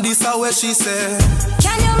land. And this a where she say,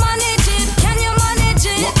 can you manage it? Can you manage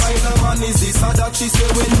it? What kind of man is this? Or that she say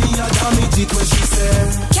when me a damage it, where she say,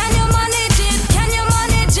 can you manage it? Can you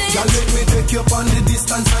manage it? Girl, let me take you up on the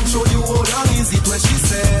distance and show you how long is it, where she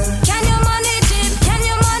say, can you manage it? Can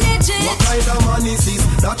you manage it? What kind of man is this?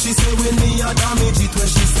 That she say when me a damage it, where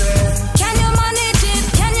she say, can you manage it?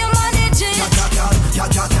 Can you manage it?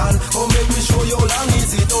 Can, oh make me show you how long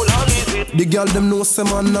is it, how long is it? The girl them know some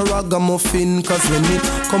man a ragamuffin. Cause when it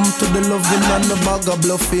come to the loving and the bag of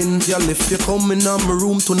bluffing, girl, if you come in my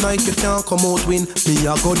room tonight, you can't come out win. Me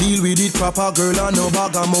a go deal with it proper, girl, and no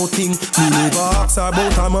bag of mouthing. Me never ask her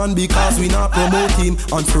about a man because we not promote him.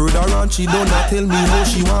 And further on, she don't not tell me how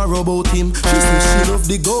she want about him. She say she love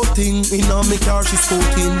the goat thing. In a me car she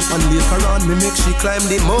sporting. And later on, me make she climb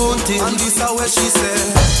the mountain. And this is where she say,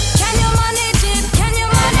 can you manage it? Can you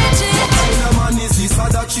manage it? What kind of man is this? Or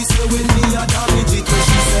that she say when me a damage it, where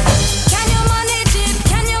she say, can you manage it?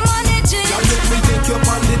 Can you manage it? Girl, let me take you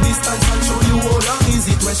on the distance and show you how long is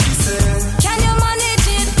it, where she say, can you manage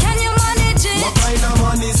it? Can you manage it? What kind of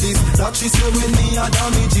man is this? That she say when me a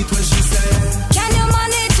damage it, where she say, can you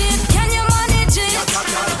manage it? Can you manage it?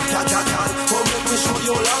 Come let me show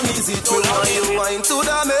you how long is it, how long you wine to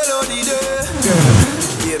the melody there. Girl,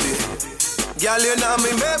 baby, girl, you know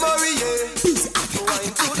me memory, yeah.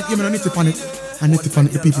 give me a nitty on it. And nitty on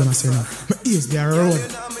it, the people are saying, my ears, they are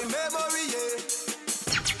road.